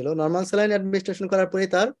থেকেই পাচ্ছিল, নর্মাল স্যালাইন অ্যাডমিনিস্ট্রেশন করার পরে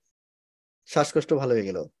তার শ্বাসকষ্ট ভালো হয়ে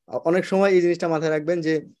গেল। অনেক সময় এই জিনিসটা মাথায় রাখবেন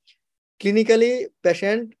যে ক্লিনিক্যালি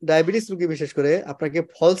পেশেন্ট ডায়াবেটিস রোগী বিশেষ করে আপনাকে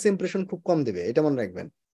ফলস ইমপ্রেশন খুব কম দেবে, এটা মনে রাখবেন,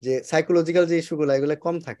 যে সাইকোলজিক্যাল যে ইস্যুগুলো এগুলো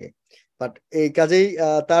কম থাকে। বাট এই কাজেই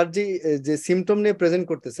তার যে সিমটম নিয়ে প্রেজেন্ট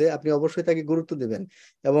করতেছে আপনি অবশ্যই তাকে গুরুত্ব দিবেন,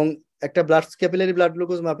 এবং একটা capillary blood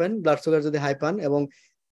glucose মাপেন, blood sugar যদি হাই পান, এবং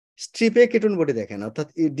স্ট্রিপে কেটন বডি দেখেন, অর্থাৎ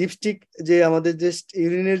ডিপস্টিক যে আমাদের যে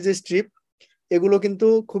ইউরিনের যে স্ট্রিপ, এগুলো কিন্তু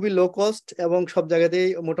খুবই লো কস্ট এবং সব জায়গাতেই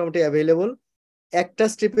মোটামুটি অ্যাভেলেবল। একটা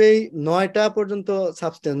স্ট্রিপেই 9টা পর্যন্ত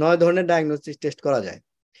সাবস্টেন্স, 9 ধরনের ডায়াগনোস্টিক টেস্ট করা যায়।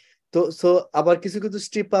 তো আবার কিছু কিছু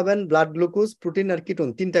স্ট্রিপ পাবেন ব্লাড গ্লুকোজ, প্রোটিন আর কিটোন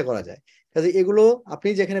 3টা করা যায়। কাজে এগুলো আপনি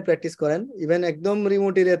যেখানে প্র্যাকটিস করেন, ইভেন একদম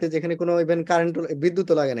রিমোট এরিয়াতে যেখানে কোনো ইভেন কারেন্ট বিদ্যুৎ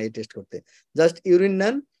লাগে না এই টেস্ট করতে, জাস্ট ইউরিন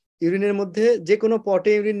নেন, ইউরিনের মধ্যে যে কোনো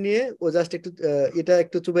পটে ইউরিন নিয়ে ও জাস্ট একটু এটা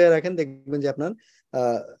একটু চুবাইয়া রাখেন, দেখবেন যে আপনার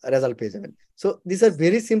রেজাল্ট পেয়ে যাবেন। So this are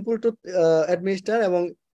very simple to administer, এবং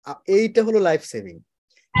এইটা হলো লাইফ সেভিং।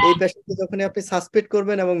 এই পেশেন্টকে যখন আপনি সাসপেক্ট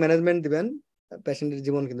করবেন এবং ম্যানেজমেন্ট দিবেন, পেশেন্টের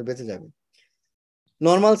জীবন কিন্তু বেঁচে যাবে।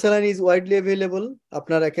 Normal saline is widely available,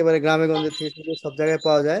 আপনার একেবারে গ্রামে গঞ্জে থেকে সব জায়গায়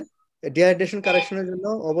পাওয়া যায়। ডিহাইড্রেশন কারেকশনের জন্য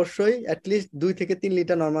অবশ্যই অ্যাটলিস্ট 2 থেকে 3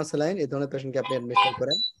 লিটার নর্মাল স্যালাইন এই ধরনের পেশেন্টকে আপনি অ্যাডমিনিস্টার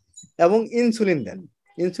করেন, এবং ইনসুলিন দেন।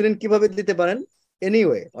 ইনসুলিন কিভাবে দিতে পারেন?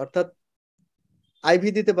 এনিওয়ে, অর্থাৎ আইভি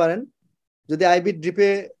দিতে পারেন, যদি আইভি ড্রিপে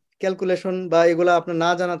ক্যালকুলেশন বা এগুলো আপনার না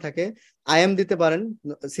জানা থাকে আইএম দিতে পারেন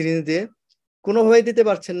সিরিঞ্জ দিয়ে। কোনোভাবেই দিতে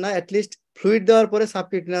পারছেন না, অ্যাটলিস্ট ফ্লুইড দেওয়ার পরে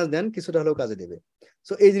সাবকিউটেনিয়াস দেন, কিছুটা হলেও কাজে দেবে।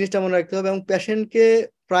 সো এই জিনিসটা মনে রাখতে হবে, এবং পেশেন্টকে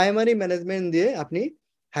প্রাইমারি ম্যানেজমেন্ট দিয়ে আপনি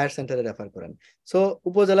হায়ার সেন্টারে রেফার করেন। সো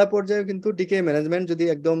উপজেলা পর্যায়ে কিন্তু ডিকে ম্যানেজমেন্ট যদি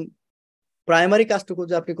একদম প্রাইমারি কাজটুকু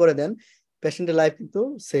যদি আপনি করে দেন, পেশেন্টের লাইফ কিন্তু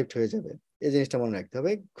সেভড হয়ে যাবে। এই জিনিসটা মনে রাখতে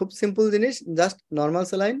হবে, খুব সিম্পল জিনিস, জাস্ট নর্মাল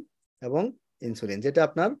স্যালাইন এবং ইনসুলিন, যেটা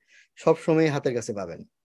আপনার সবসময় হাতের কাছে পাবেন।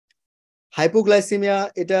 হাইপোগ্লাইসিমিয়া,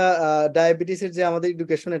 এটা ডায়াবেটিসের যে আমাদের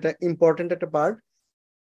এডুকেশন, এটা ইম্পর্টেন্ট একটা পার্ট।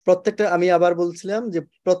 প্রত্যেকটা, আমি আবার বলছিলাম যে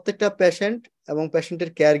প্রত্যেকটা পেশেন্ট এবং পেশেন্টের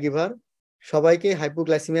কেয়ার গিভার সবাইকে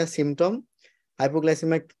হাইপোগ্লাইসিমিয়া সিমটম,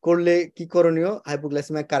 হাইপোগ্লাইসিমিয়া করলে কি করণীয়,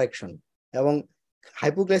 হাইপোগ্লাইসিমিয়া কারেকশন, এবং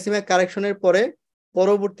হাইপোগ্লাইসিমিয়া কারেকশনের পরে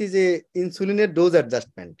পরবর্তী যে ইনসুলিনের ডোজ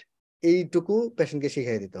অ্যাডজাস্টমেন্ট, এইটুকু পেশেন্টকে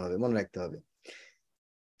শিখিয়ে দিতে হবে, মনে রাখতে হবে।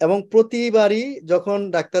 এবং প্রতিবারই যখন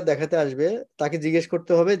ডাক্তার দেখাতে আসবে তাকে জিজ্ঞেস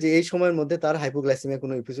করতে হবে যে এই সময়ের মধ্যে তার হাইপোগ্লাইসিমিয়া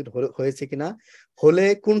কোনো এপিসোড হয়েছে কিনা, হলে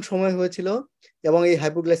কোন সময় হয়েছিল, এবং এই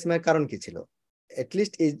হাইপোগ্লাইসিমিয়ার কারণ কি ছিল,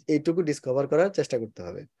 এটলিস্ট এইটুকু ডিসকভার করার চেষ্টা করতে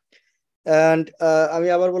হবে। অ্যান্ড আমি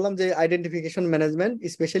আবার বললাম যে identification management,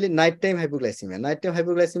 specially night time hypoglycaemia. Night time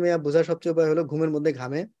hypoglycaemia বোঝার সবচেয়ে উপায় হলো ঘুমের মধ্যে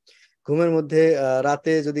ঘামে, ঘুমের মধ্যে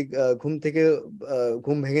রাতে যদি ঘুম থেকে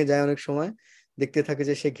ঘুম ভেঙে যায় অনেক সময়, দেখতে থাকে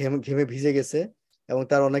যে সে ঘেমে ভিজে গেছে এবং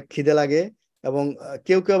তার অনেক খিদে লাগে, এবং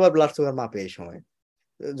কেউ কেউ আবার ব্লাড সুগার মাপে এই সময়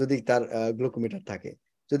যদি তার গ্লুকোমিটার থাকে।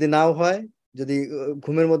 যদি নাও হয়, যদি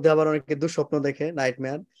ঘুমের মধ্যে আবার অনেকে দুঃস্বপ্ন দেখে,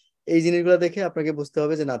 নাইটমেয়ার, এই জিনিসগুলো দেখে আপনাকে বুঝতে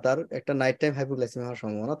হবে যে না, তার একটা নাইট টাইম হাইপোগ্লাইসিমিয়া হওয়ার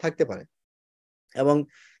সম্ভাবনা থাকতে পারে। এবং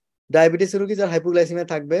ডায়াবেটিস রোগী যার হাইপোগ্লাইসিমিয়া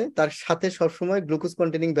থাকবে তার সাথে সবসময় গ্লুকোজ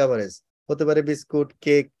কন্টেনিং বেভারেজ, হতে পারে বিস্কুট,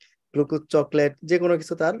 কেক, গ্লুকোজ চকলেট, যে কোনো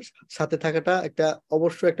কিছু তার সাথে থাকাটা একটা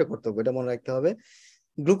অবশ্যই একটা কর্তব্য, এটা মনে রাখতে হবে।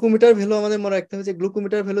 গ্লুকোমিটার ভ্যালু আমাদের মনে রাখতে হবে যে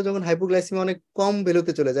গ্লুকোমিটার ভ্যালু যখন হাইপোগ্লাইসিমিয়া অনেক কম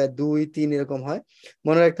ভ্যালুতে চলে যায়, 2, 3 এরকম হয়,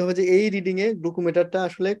 মনে রাখতে হবে যে এই রিডিং এ গ্লুকোমিটারটা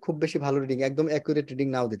আসলে খুব বেশি ভালো রিডিং, একদম অ্যাকুরেট রিডিং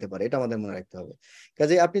নাও দিতে পারে, এটা আমাদের মনে রাখতে হবে।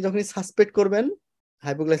 কাজে আপনি যখনই সাসপেক্ট করবেন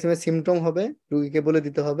হাইপোগ্লাইসিমিয়ার সিমটম হবে, রুগীকে বলে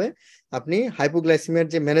দিতে হবে আপনি হাইপোগ্লাইসিমিয়ার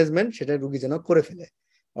যে ম্যানেজমেন্ট সেটা রুগী যেন করে ফেলে,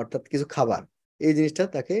 অর্থাৎ কিছু খাবার, এই জিনিসটা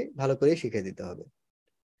তাকে ভালো করে শিখিয়ে দিতে হবে।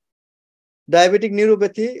 ডায়াবেটিক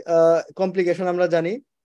নিউরোপ্যাথি কমপ্লিকেশন আমরা জানি,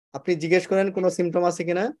 আপনি জিজ্ঞেস করেন কোনো সিমটম আছে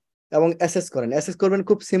কিনা এবং অ্যাসেস করেন, অ্যাসেস করবেন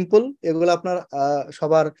খুব সিম্পল, এগুলো আপনার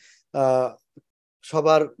সবার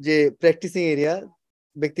সবার যে প্র্যাকটিসিং এরিয়া,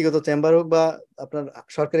 ব্যক্তিগত চেম্বার হোক বা আপনার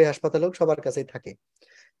সরকারি হাসপাতাল হোক, সবার কাছেই থাকে।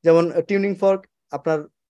 যেমন টিউনিং ফর্ক আপনার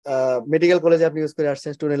মেডিকেল কলেজে আপনি ইউজ করে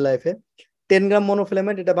আসছেন স্টুডেন্ট লাইফে। 10 গ্রাম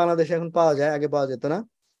মনোফিলামেন্ট, এটা বাংলাদেশে এখন পাওয়া যায়, আগে পাওয়া যেত না।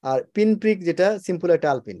 আর পিন প্রিক, যেটা সিম্পল একটা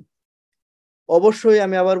আলপিন। অবশ্যই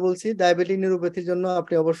আমি আবার বলছি, ডায়াবেটিক নিউরোপ্যাথির জন্য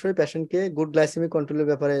আপনি অবশ্যই পেশেন্টকে গুড গ্লাইসেমিক কন্ট্রোলের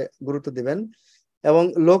ব্যাপারে গুরুত্ব দিবেন। এবং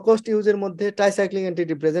লো কস্ট ইউজের মধ্যে ট্রাইসাইক্লিক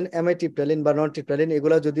অ্যান্টিডিপ্রেসেন্ট, অ্যামাইট্রিপ্টালিন বা ননট্রিপ্টালিন,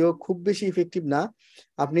 এগুলো যদিও খুব বেশি ইফেক্টিভ না,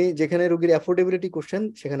 আপনি যেখানে রোগীর অ্যাফোর্ডেবিলিটি কোশ্চেন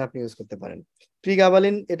সেখানে আপনি ইউজ করতে পারেন।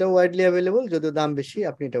 প্রিগাবালিন, এটাও ওয়াইডলি অ্যাভেলেবল, যদিও দাম বেশি,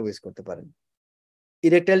 আপনি এটা ইউজ করতে পারেন।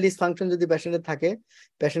 ইরেকটাইল ডিসফাংশন যদি পেশেন্টের থাকে,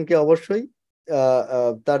 পেশেন্টকে অবশ্যই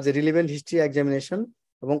তার যে রিলিভেন্ট হিস্ট্রি এক্সামিনেশন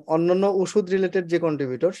এবং অন্যান্য ওষুধ রিলেটেড যে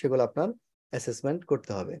কন্ট্রিবিউটর সেগুলো আপনার অ্যাসেসমেন্ট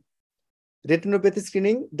করতে হবে। রেটিনোপ্যাথি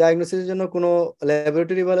স্ক্রিনিং ডায়াগনোসিসের জন্য কোনো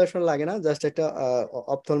ল্যাবরেটরি ইভালুয়েশন লাগে না, জাস্ট একটা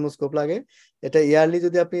অপথলমোস্কোপ লাগে। এটা ইয়ারলি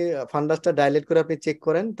যদি আপনি ফান্ডাসটা ডাইলেট করে আপনি চেক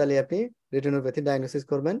করেন, তাহলে আপনি রেটিনোপ্যাথি ডায়াগনোসিস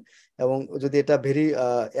করবেন। এবং যদি এটা ভেরি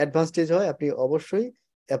অ্যাডভান্স স্টেজ হয়, আপনি অবশ্যই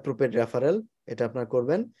অ্যাপ্রোপ্রিয়েট রেফারেল এটা আপনার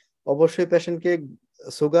করবেন। অবশ্যই পেশেন্টকে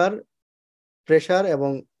সুগার, প্রেশার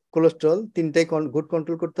এবং কোলেস্ট্রল তিনটাই গুড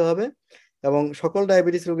কন্ট্রোল করতে হবে। এবং সকল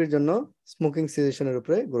ডায়াবেটিস রোগীর জন্য স্মোকিং সিজেশনের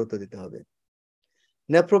উপরে গুরুত্ব দিতে হবে।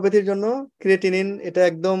 নেফ্রোপ্যাথির জন্য ক্রিয়েটিনিন, এটা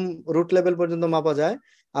একদম রুট লেভেল পর্যন্ত মাপা যায়।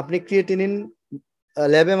 আপনি ক্রিয়েটিনিন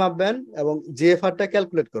ল্যাবে মাপবেন এবং জিএফআরটা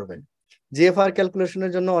ক্যালকুলেট করবেন। জিএফআর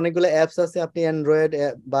ক্যালকুলেশনের জন্য অনেকগুলো অ্যাপস আছে, আপনি অ্যান্ড্রয়েড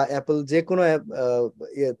বা অ্যাপল যে কোনো অ্যাপ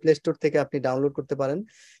প্লে স্টোর থেকে আপনি ডাউনলোড করতে পারেন।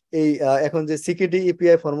 এই এখন যে সিকিডি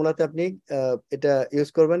ইপিআই ফর্মুলাতে আপনি এটা ইউজ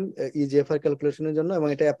করবেন ইজিএফআর ক্যালকুলেশনের জন্য, এবং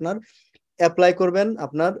এটা আপনার অ্যাপ্লাই করবেন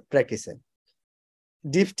আপনার প্র্যাকটিসে।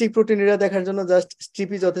 ডিপস্টিক প্রোটিনিউরিয়া দেখার জন্য জাস্ট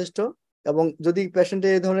স্ট্রিপই যথেষ্ট। এবং যদি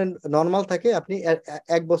পেশেন্টের এই ধরনের নর্মাল থাকে, আপনি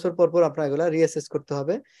 1 বছর পর পর আপনার এগুলা রিঅ্যাসেস করতে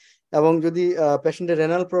হবে। এবং যদি পেশেন্টের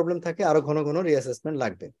রেনাল প্রবলেম থাকে, আরো ঘন ঘন রিঅ্যাসেসমেন্ট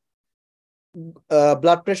লাগবে।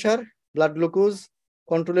 ব্লাড প্রেশার, ব্লাড গ্লুকোজ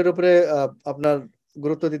কন্ট্রোলের উপরে আপনার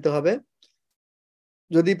গুরুত্ব দিতে হবে।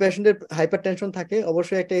 যদি পেশেন্টের হাইপারটেনশন থাকে,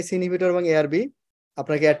 অবশ্যই একটা এসি ইনহিবিটর এবং এআরবি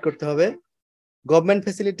আপনাকে অ্যাড করতে হবে। Government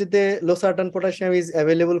ফ্যাসিলিটিতে losartan potassium is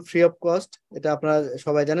available free of cost, এটা আপনারা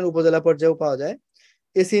সবাই জানেন, উপজেলা পর্যায়েও পাওয়া যায়।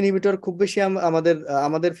 এসি ইনহিবিটর খুব বেশি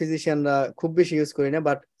আমাদের ফিজিশিয়ানরা খুব বেশি ইউজ করি না,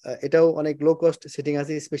 বাট এটাও অনেক লো কস্ট সেটিং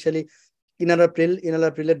আছে, স্পেশালি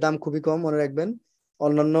ইনালাপ্রিলের দাম খুবই কম, মনে রাখবেন,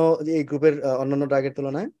 অন্যান্য এই গ্রুপের অন্যান্য ড্রাগের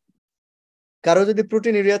তুলনায়। কারো যদি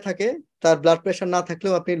প্রোটিনিউরিয়া থাকে, তার ব্লাড প্রেশার না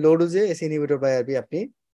থাকলেও আপনি লো ডোজে এসি ইনহিবিটর বা আরবি আপনি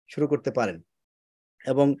শুরু করতে পারেন।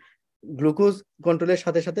 এবং গ্লুকোজ কন্ট্রোলের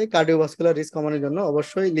সাথে সাথে কার্ডিওভাস্কুলার রিস্ক কমানোর জন্য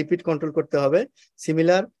অবশ্যই লিপিড কন্ট্রোল করতে হবে।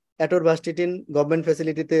 সিমিলার অ্যাটোরভাস্টিটিন গভর্নমেন্ট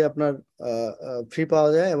ফ্যাসিলিটিতে আপনার ফ্রি পাওয়া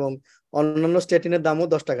যায়, এবং অন্যান্য স্ট্যাটিনের দামও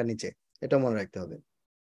 10 টাকা নিচে, এটা মনে রাখতে হবে।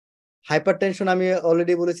 হাইপারটেনশন আমি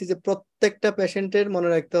অলরেডি বলেছি যে প্রত্যেকটা পেশেন্টের মনে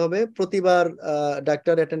রাখতে হবে প্রতিবার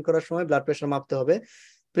ডাক্তার অ্যাটেন্ড করার সময় ব্লাড প্রেশার মাপতে হবে।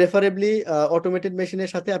 প্রেফারেবলি অটোমেটেড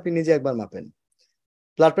মেশিনের সাথে আপনি নিজে একবার মাপেন।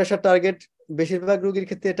 ব্লাড প্রেশার টার্গেট বেশিরভাগ রোগীর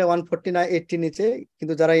ক্ষেত্রে এটা 140 না 80 নিচে,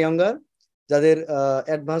 কিন্তু যারা ইয়ঙ্গার যাদের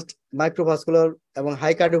অ্যাডভান্সড মাইক্রোভাস্কুলার এবং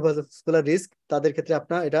হাই কার্ডিওভাস্কুলার রিস্ক, তাদের ক্ষেত্রে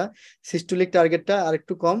আপনার এটা সিস্টোলিক টার্গেটটা আর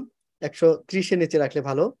একটু কম, 130-এর নিচে রাখলে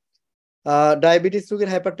ভালো। ডায়াবেটিস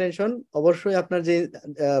রোগীর হাইপারটেনশন, অবশ্যই আপনার যে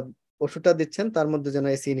ওষুধটা দিচ্ছেন তার মধ্যে যেন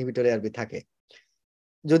এসি ইনহিবিটর আরবি থাকে।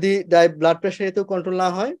 যদি ব্লাড প্রেশার এতেও কন্ট্রোল না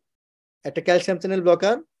হয়, একটা ক্যালসিয়াম চ্যানেল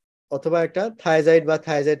ব্লকার অথবা একটা থায়াজাইড বা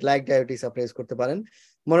থায়াজাইড লাইক ডায়াবেটিস আপনি ইউজ করতে পারেন।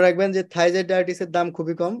 মনে রাখবেন যে থায়াজাইড ডায়াবেটিসের দাম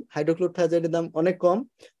খুবই কম, হাইড্রোক্লোরোথায়াজাইডের দাম অনেক কম,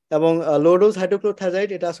 এবং লো ডোজ হাইড্রোক্লোরোথায়াজাইড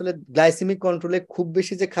এটা আসলে গ্লাইসেমিক কন্ট্রোলে খুব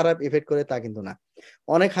বেশি যে খারাপ ইফেক্ট করে তা কিন্তু না।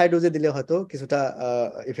 অনেক হাই ডোজে দিলে হয়তো কিছুটা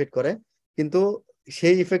ইফেক্ট করে, কিন্তু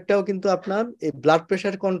সেই ইফেক্টটাও কিন্তু আপনার এই ব্লাড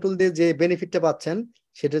প্রেশার কন্ট্রোল দিয়ে যে বেনিফিটটা পাচ্ছেন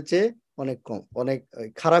সেটার চেয়ে অনেক কম, অনেক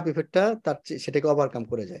খারাপ ইফেক্টটা সেটাকে ওভারকাম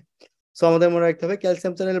করে যায়। সো আমাদের মনে রাখতে হবে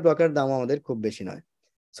ক্যালসিয়াম চ্যানেল ব্লকার দাম আমাদের খুব বেশি নয়।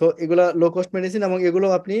 সো এগুলা লো কস্ট মেডিসিন, এবং এগুলো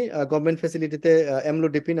আপনি গভর্নমেন্ট ফ্যাসিলিটিতে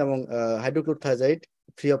অ্যামলোডিপিন এবং হাইড্রোক্লোরোথায়াজাইড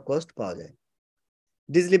ফ্রি অফ কস্ট পাওয়া যায়।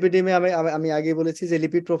 ডিসলিপিডিমে আমি আমি আমি আগে বলেছি যে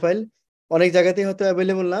লিপিড প্রোফাইল অনেক জায়গাতেই হয়তো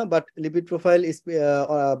অ্যাভেলেবল না, but lipid profile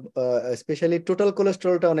specially total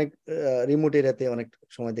কোলেস্টেরলটা অনেক রিমোট এরিয়াতে অনেক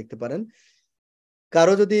সময় দেখতে পারেন।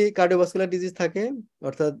 কারো যদি কার্ডিওভাস্কুলার ডিজিজ থাকে,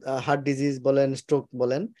 অর্থাৎ হার্ট ডিজিজ বলেন, স্ট্রোক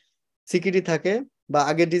বলেন, সিকিডি থাকে, বা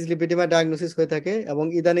আগে ডিসলিপিডিমা ডায়াগনোসিস হয়ে থাকে, এবং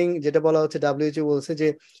ইদানিং যেটা বলা হচ্ছে WHO বলছে যে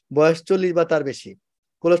বয়স 40 বা তার বেশি,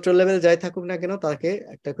 কোলেস্ট্রল লেভেল যাই থাকুক না কেন তাকে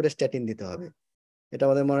একটা করে স্ট্যাটিন দিতে হবে, এটা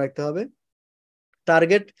আমাদের মনে রাখতে হবে।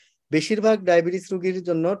 টার্গেট বেশিরভাগ ডায়াবেটিস রোগীর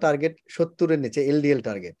জন্য টার্গেট 70-এর নিচে এলডিএল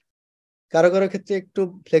টার্গেট। কারো কারো ক্ষেত্রে একটু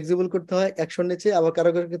ফ্লেক্সিবল করতে হয় 100-এর নিচে, আবার কারো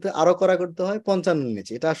কারো ক্ষেত্রে আরো করা করতে হয় 55-এর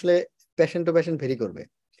নিচে। এটা আসলে পেশেন্ট টু পেশেন্ট ভেরি করবে।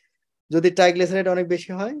 যদি ট্রাইগ্লিসারাইড অনেক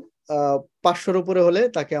বেশি হয়, 500-এর উপরে হলে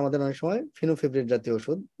তাকে আমাদের অনেক সময় ফিনোফিব্রিন জাতীয়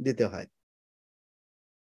ওষুধ দিতে হয়।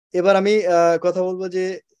 এবার আমি কথা বলবো যে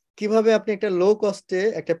কিভাবে আপনি একটা লো কস্টে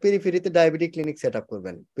একটা পেরিফেরিতে ডায়াবেটিক ক্লিনিক সেট আপ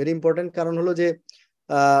করবেন। ভেরি ইম্পর্টেন্ট, কারণ হলো যে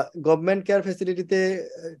গভর্নমেন্ট কেয়ার ফ্যাসিলিটিতে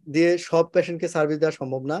দিয়ে সব পেশেন্টকে সার্ভিস দেওয়া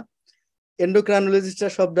সম্ভব না। এন্ডোক্রাইনোলজিস্টরা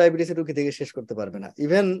সব ডায়াবেটিসের রোগী থেকে শেষ করতে পারবে না,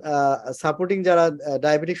 ইভেন সাপোর্টিং যারা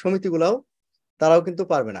ডায়াবেটিক সমিতিগুলাও তারাও কিন্তু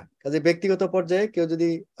পারবে না। কাজে ব্যক্তিগত পর্যায়ে কেউ যদি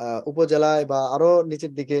উপজেলায় বা আরো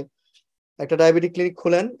নিচের দিকে একটা ডায়াবেটিক ক্লিনিক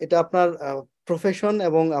খোলেন, এটা আপনার প্রফেশন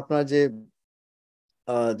এবং আপনার যে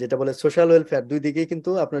যেটা বলে সোশ্যাল ওয়েলফেয়ার, দুই দিকেই কিন্তু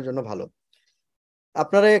আপনার জন্য ভালো।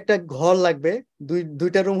 আপনারা একটা ঘর লাগবে,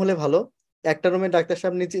 দুইটা রুম হলে ভালো। একটা রুমে ডাক্তার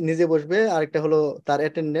সাহেব নিজে বসবে, আরেকটা হলো তার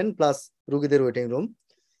অ্যাটেন্ডেন্ট প্লাস রুগীদের ওয়েটিং রুম।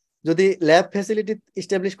 যদি ল্যাব ফ্যাসিলিটি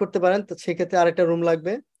এস্টাবলিশ করতে পারেন তো সেক্ষেত্রে আরেকটা রুম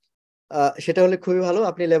লাগবে, সেটা হলে খুবই ভালো।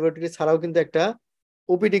 আপনি ল্যাবরেটরি ছাড়াও কিন্তু একটা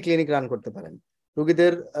ওপিডি ক্লিনিক রান করতে পারেন।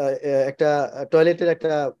 রুগীদের একটা টয়লেটের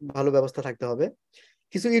একটা ভালো ব্যবস্থা থাকতে হবে।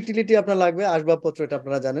 কিছু ইউটিলিটি আপনার লাগবে, আসবাবপত্র, এটা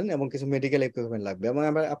আপনারা জানেন, এবং কিছু মেডিকেল ইকুইপমেন্ট লাগবে, এবং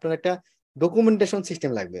আপনার একটা ডকুমেন্টেশন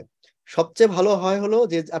সিস্টেম লাগবে। সবচেয়ে ভালো হয় হলো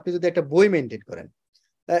যে আপনি যদি একটা বই মেনটেন করেন,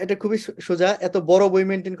 এটা খুবই সোজা, এত বড় বই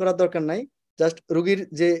মেনটেন করার দরকার নাই। জাস্ট রুগীর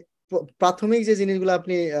যে প্রাথমিক যে জিনিসগুলো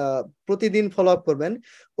আপনি প্রতিদিন ফলো আপ করবেন,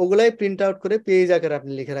 ওগুলাই প্রিন্ট আউট করে পেজ আকারে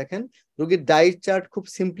আপনি লিখে রাখেন। রুগীর ডায়েট চার্ট খুব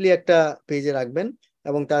সিম্পলি একটা পেজে রাখবেন,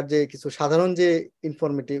 এবং তার যে কিছু সাধারণ যে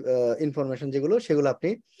ইনফরমেশন যেগুলো সেগুলো আপনি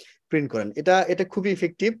প্রিন্ট করেন। এটা এটা খুবই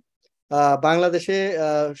ইফেক্টিভ। বাংলাদেশে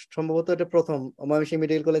সম্ভবত এটা প্রথম, ময়মনসিংহ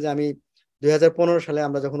মেডিকেল কলেজে আমি 2015 সালে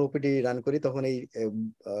আমরা যখন ওপিডি রান করি তখন এই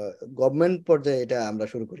গভর্নমেন্ট পর্যায়ে এটা আমরা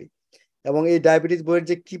শুরু করি। এবং এই ডায়াবেটিস বইয়ের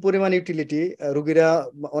যে কি পরিমাণ ইউটিলিটি, রুগীরা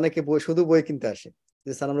অনেকে বই শুধু বই কিনতে আসে,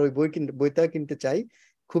 যে স্যার আমরা ওই বইটা কিনতে চাই।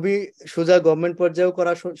 খুবই সোজা, গভর্নমেন্ট পর্যায়েও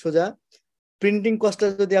করা সোজা। প্রিন্টিং কস্টটা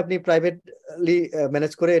যদি আপনি প্রাইভেটলি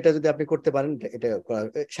ম্যানেজ করে এটা যদি আপনি করতে পারেন, এটা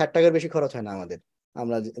 60 টাকার বেশি খরচ হয় না আমাদের,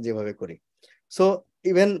 আমরা যেভাবে করি। সো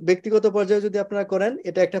ইভেন ব্যক্তিগত পর্যায়ে যদি আপনারা করেন,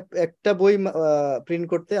 এটা একটা একটা বই প্রিন্ট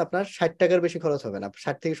করতে আপনার 60 টাকার বেশি খরচ হবে না,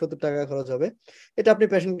 60 থেকে 70 টাকা খরচ হবে। এটা আপনি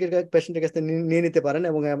পেশেন্টের কাছে নিয়ে নিতে পারেন,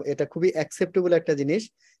 এবং এটা খুবই অ্যাকসেপ্টেবল একটা জিনিস।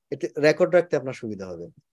 এতে রেকর্ড রাখতে আপনার সুবিধা হবে।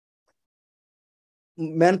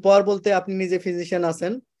 ম্যান পাওয়ার বলতে আপনি নিজে ফিজিশিয়ান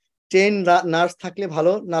আছেন, ট্রেন নার্স থাকলে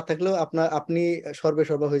ভালো, না থাকলেও আপনি সর্বে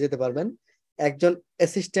হয়ে যেতে পারবেন। একজন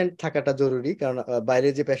অ্যাসিস্ট্যান্ট থাকাটা জরুরি, কারণ বাইরে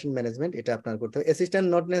যে পেশেন্ট ম্যানেজমেন্ট এটা আপনার করতে হবে। অ্যাসিস্ট্যান্ট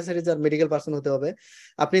নট নেসেসারি যার মেডিকেল পার্সন হতে হবে,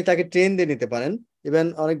 আপনি তাকে ট্রেন দিয়ে নিতে পারেন। ইভেন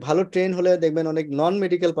অনেক ভালো ট্রেন হলে দেখবেন অনেক নন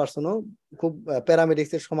মেডিকেল পার্সনও খুব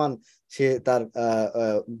প্যারামেডিক্স এর সমান সে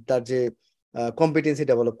তার যে কম্পিটেন্সি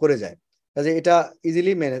ডেভেলপ করে যায়। কাজে এটা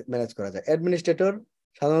ইজিলি ম্যানেজ করা যায়। অ্যাডমিনিস্ট্রেটর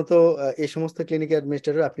সাধারণত এই সমস্ত ক্লিনিকের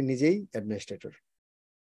অ্যাডমিনিস্ট্রেটর আপনি নিজেই অ্যাডমিনিস্ট্রেটর।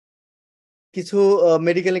 কিছু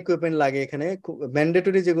মেডিকেল ইকুইপমেন্ট লাগে এখানে,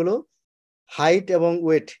 ম্যান্ডেটরি যেগুলো, হাইট এবং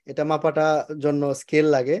ওয়েট এটা মাপাটা জন্য স্কেল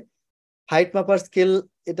লাগে। হাইট মাপার স্কেল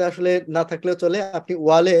এটা আসলে না থাকলেও চলে, আপনি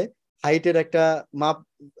ওয়ালে হাইটের একটা মাপ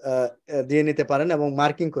দিয়ে নিতে পারেন এবং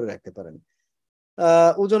মার্কিং করে রাখতে পারেন।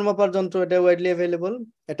 ওজন মাপার যন্ত্র, এটা ওয়াইডলি অ্যাভেলেবল।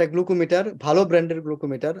 একটা গ্লুকোমিটার, ভালো ব্র্যান্ডের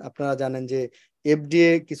গ্লুকোমিটার। আপনারা জানেন যে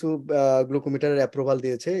এফডিএ কিছু গ্লুকোমিটারের অ্যাপ্রুভাল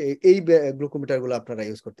দিয়েছে, এই গ্লুকোমিটার গুলো আপনারা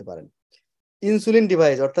ইউজ করতে পারেন। ইনসুলিন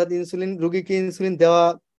ডিভাইস, অর্থাৎ ইনসুলিন, রুগীকে ইনসুলিন দেওয়া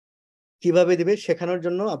কিভাবে দিবে শেখানোর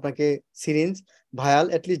জন্য আপনাকে সিরিঞ্জ, ভায়াল,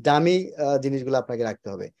 অ্যাটলিস্ট ডামি জিনিসগুলো আপনাকে রাখতে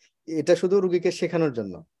হবে। এটা শুধু রুগীকে শেখানোর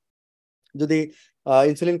জন্য। যদি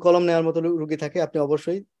ইনসুলিন কলম নেওয়ার মতো রুগী থাকে, আপনি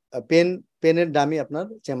অবশ্যই পেনের ডামি আপনার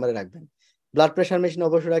চেম্বারে রাখবেন। ব্লাড প্রেশার মেশিন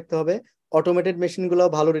অবশ্যই রাখতে হবে। অটোমেটেড মেশিনগুলো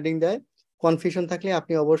ভালো রিডিং দেয়। কনফিউশন থাকলে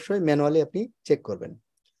আপনি অবশ্যই ম্যানুয়ালি আপনি চেক করবেন।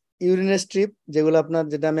 ইউরিনের স্ট্রিপ, যেগুলো আপনার,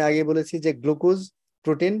 যেটা আমি আগে বলেছি যে গ্লুকোজ,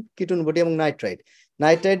 প্রোটিন, কিটোন বডি এবং নাইট্রাইট।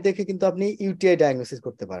 নাইট্রাইট দেখে কিন্তু আপনি ইউটিআই ডায়াগনোসিস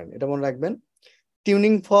করতে পারেন, এটা মনে রাখবেন।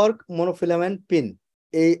 টিউনিং ফর্ক, মনোফিলামেন্ট পিন,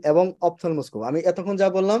 এই এবং অপথলমোস্কোপ। আমি এতক্ষণ যা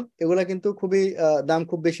বললাম এগুলা কিন্তু খুবই দাম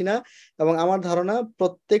খুব বেশি না, এবং আমার ধারণা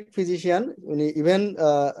প্রত্যেক ফিজিশিয়ান, উনি ইভেন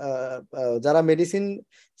যারা মেডিসিন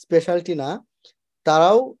স্পেশালিটি না,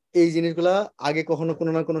 তারাও এই জিনিসগুলা আগে কখনো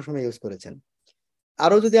কোনো না কোনো সময় ইউজ করেছেন।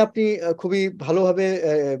 আরো যদি আপনি খুবই ভালোভাবে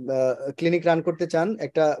ক্লিনিক রান করতে চান,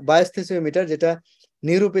 একটা বায়োস্থেসিওমিটার, যেটা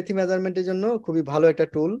নিউরোপ্যাথি মেজারমেন্টের জন্য খুবই ভালো একটা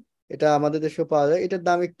টুল। এটা আমাদের দেশেও পাওয়া যায়। এটার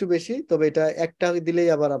দাম একটু বেশি, তবে এটা একটা দিলেই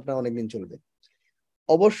আবার আপনার অনেকদিন চলবে।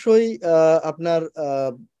 অবশ্যই আপনার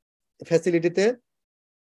ফ্যাসিলিটিতে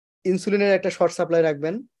ইনসুলিনের একটা শর্ট সাপ্লাই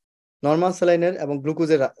রাখবেন, নর্মাল স্যালাইনের এবং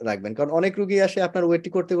গ্লুকোজের রাখবেন, কারণ অনেক রুগী আসে আপনার ওয়েট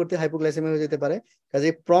করতে করতে হাইপোগ্লাইসেমিয়া হয়ে যেতে পারে। কাজে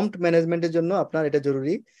প্রম্পট ম্যানেজমেন্টের জন্য আপনার এটা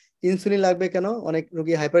জরুরি। ইনসুলিন লাগবে কেন, অনেক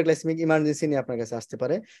রুগী হাইপারগ্লাইসেমিক ইমার্জেন্সি নিয়ে আপনার কাছে আসতে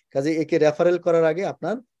পারে। কাজে একে রেফারেল করার আগে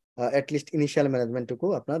আপনার অ্যাটলিস্ট ইনিশিয়াল ম্যানেজমেন্টটুকু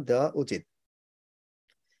আপনার দেওয়া উচিত।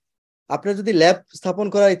 আপনার যদি ল্যাব স্থাপন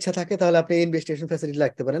করার ইচ্ছা থাকে, তাহলে আপনি ইনভেস্টিগেশন ফ্যাসিলিটি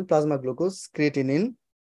রাখতে পারেন। Plasma glucose, creatinine,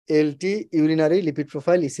 LT, urinary lipid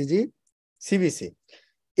profile, ECG, CBC.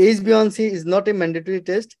 এইচবিওয়ানসি is not a mandatory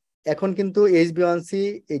test. এখন কিন্তু এইচবিওয়ানসি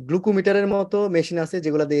এই গ্লুকোমিটারের মতো মেশিন আছে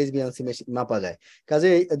যেগুলোতে এইচবিওয়ানসি মাপা যায়। কাজে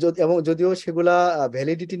এবং যদিও সেগুলা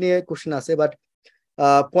ভ্যালিডিটি নিয়ে কোশ্চেন আছে, but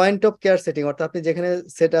point of care setting, অর্থাৎ আপনি যেখানে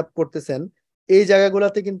সেট আপ করতেছেন এই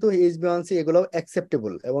জায়গাগুলোতে কিন্তু এইচবিওয়ানসি এগুলো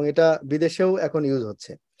অ্যাকসেপ্টেবল, এবং এটা বিদেশেও এখন ইউজ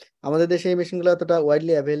হচ্ছে। আমাদের দেশে এই মেশিনগুলো এতটা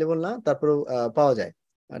ওয়াইডলি অ্যাভেলেবল না, তারপরেও পাওয়া যায়,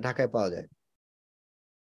 ঢাকায় পাওয়া যায়।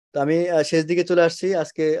 তো আমি শেষ দিকে চলে আসছি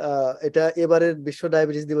আজকে। এটা এবারের বিশ্ব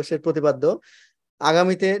ডায়াবেটিস দিবসের প্রতিপাদ্য।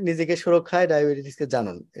 আগামীতে নিজেকে সুরক্ষায় ডায়াবেটিসকে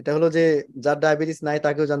জানুন। এটা হলো যে যার ডায়াবেটিস নাই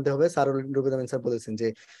তাকেও জানতে হবে। স্যার রুবেদ আমিন স্যার বলেছেন যে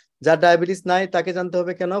যার ডায়াবেটিস নাই তাকে জানতে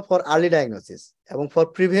হবে কেন, ফর আর্লি ডায়াগনোসিস এবং ফর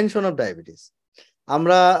প্রিভেনশন অফ ডায়াবেটিস।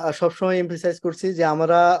 আমরা সবসময় এমফেসাইজ করছি যে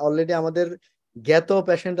আমরা অলরেডি আমাদের জ্ঞাত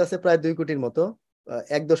পেশেন্ট আছে প্রায় 2 কোটির মতো,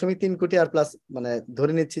 1.3 কোটি আর প্লাস, মানে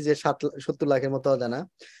ধরে নিচ্ছি যে 70 লাখের মতো জানা।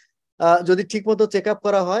 যদি ঠিক মতো চেক আপ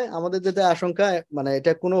করা হয়, আমাদের যেটা আশঙ্কা, মানে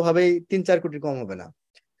এটা কোনোভাবেই 3-4 কোটি কম হবে না।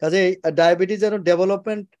 কাজে ডায়াবেটিস যেন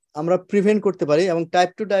ডেভেলপমেন্ট আমরা প্রিভেন্ট করতে পারি, এবং type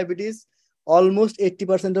 2 diabetes, almost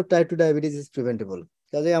 80% of type 2 diabetes is preventable.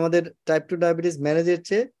 কাজে আমাদের টাইপ 2 ডায়াবেটিস ম্যানেজের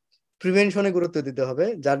চেয়ে প্রিভেনশনে গুরুত্ব দিতে হবে,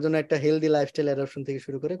 যার জন্য একটা হেলদি লাইফস্টাইল অ্যাডপশন থেকে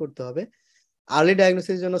শুরু করে করতে হবে। আর্লি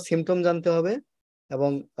ডায়াগনোসিস জন্য সিমটম জানতে হবে, এবং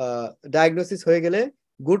ডায়াগনোসিস হয়ে গেলে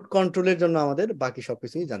গুড কন্ট্রোলের জন্য আমাদের বাকি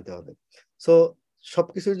সবকিছুই জানতে হবে। সো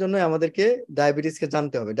সবকিছুর জন্য আমাদেরকে ডায়াবেটিসকে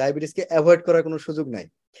জানতে হবে। ডায়াবেটিসকে অ্যাভয়েড করার কোনো সুযোগ নাই।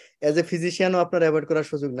 এজ এ ফিজিশিয়ানও আপনার অ্যাভয়েড করার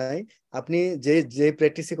সুযোগ নাই। আপনি যে যে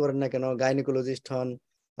প্র্যাকটিসই করেন না কেন, গাইনোকোলজিস্ট হন,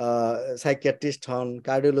 সাইকিয়াট্রিস্ট হন,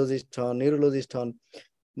 কার্ডিওলজিস্ট হন, নিউরোলজিস্ট হন,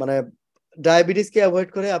 মানে ডায়াবেটিসকে অ্যাভয়েড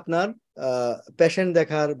করে আপনার পেশেন্ট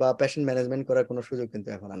দেখার বা পেশেন্ট ম্যানেজমেন্ট করার কোনো সুযোগ কিন্তু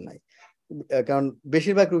এখন আর নাই। কারণ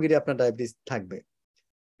বেশিরভাগ রোগীরই আপনার ডায়াবেটিস থাকবে।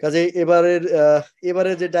 কাজে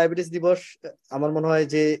এবারে যে ডায়াবেটিস দিবস, আমার মনে হয়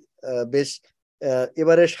যে বেশ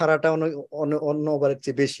এবারে সারাটা অন্য ওভারের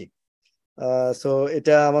চেয়ে বেশি। সো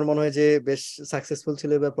এটা আমার মনে হয় যে বেশ সাকসেসফুল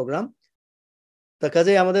ছিল এবার প্রোগ্রাম। তার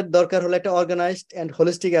কাজে আমাদের দরকার হলো একটা organised and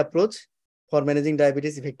holistic approach for managing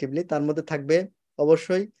diabetes effectively. তার মধ্যে থাকবে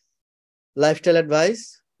অবশ্যই lifestyle advice,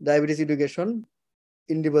 diabetes education,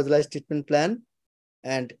 individualized treatment plan,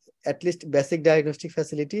 and at least basic diagnostic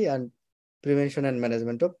facility and prevention and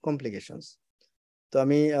management of complications. তো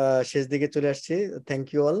আমি শেষ দিকে চলে আসছি। Thank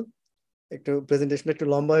you all. একটু প্রেজেন্টেশন একটু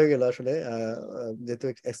লম্বা হয়ে গেল আসলে, যেহেতু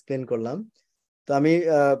এক্সপ্লেন করলাম। তো আমি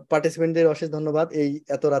পার্টিসিপেন্টদের অশেষ ধন্যবাদ এই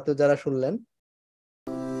এত রাতে যারা শুনলেন।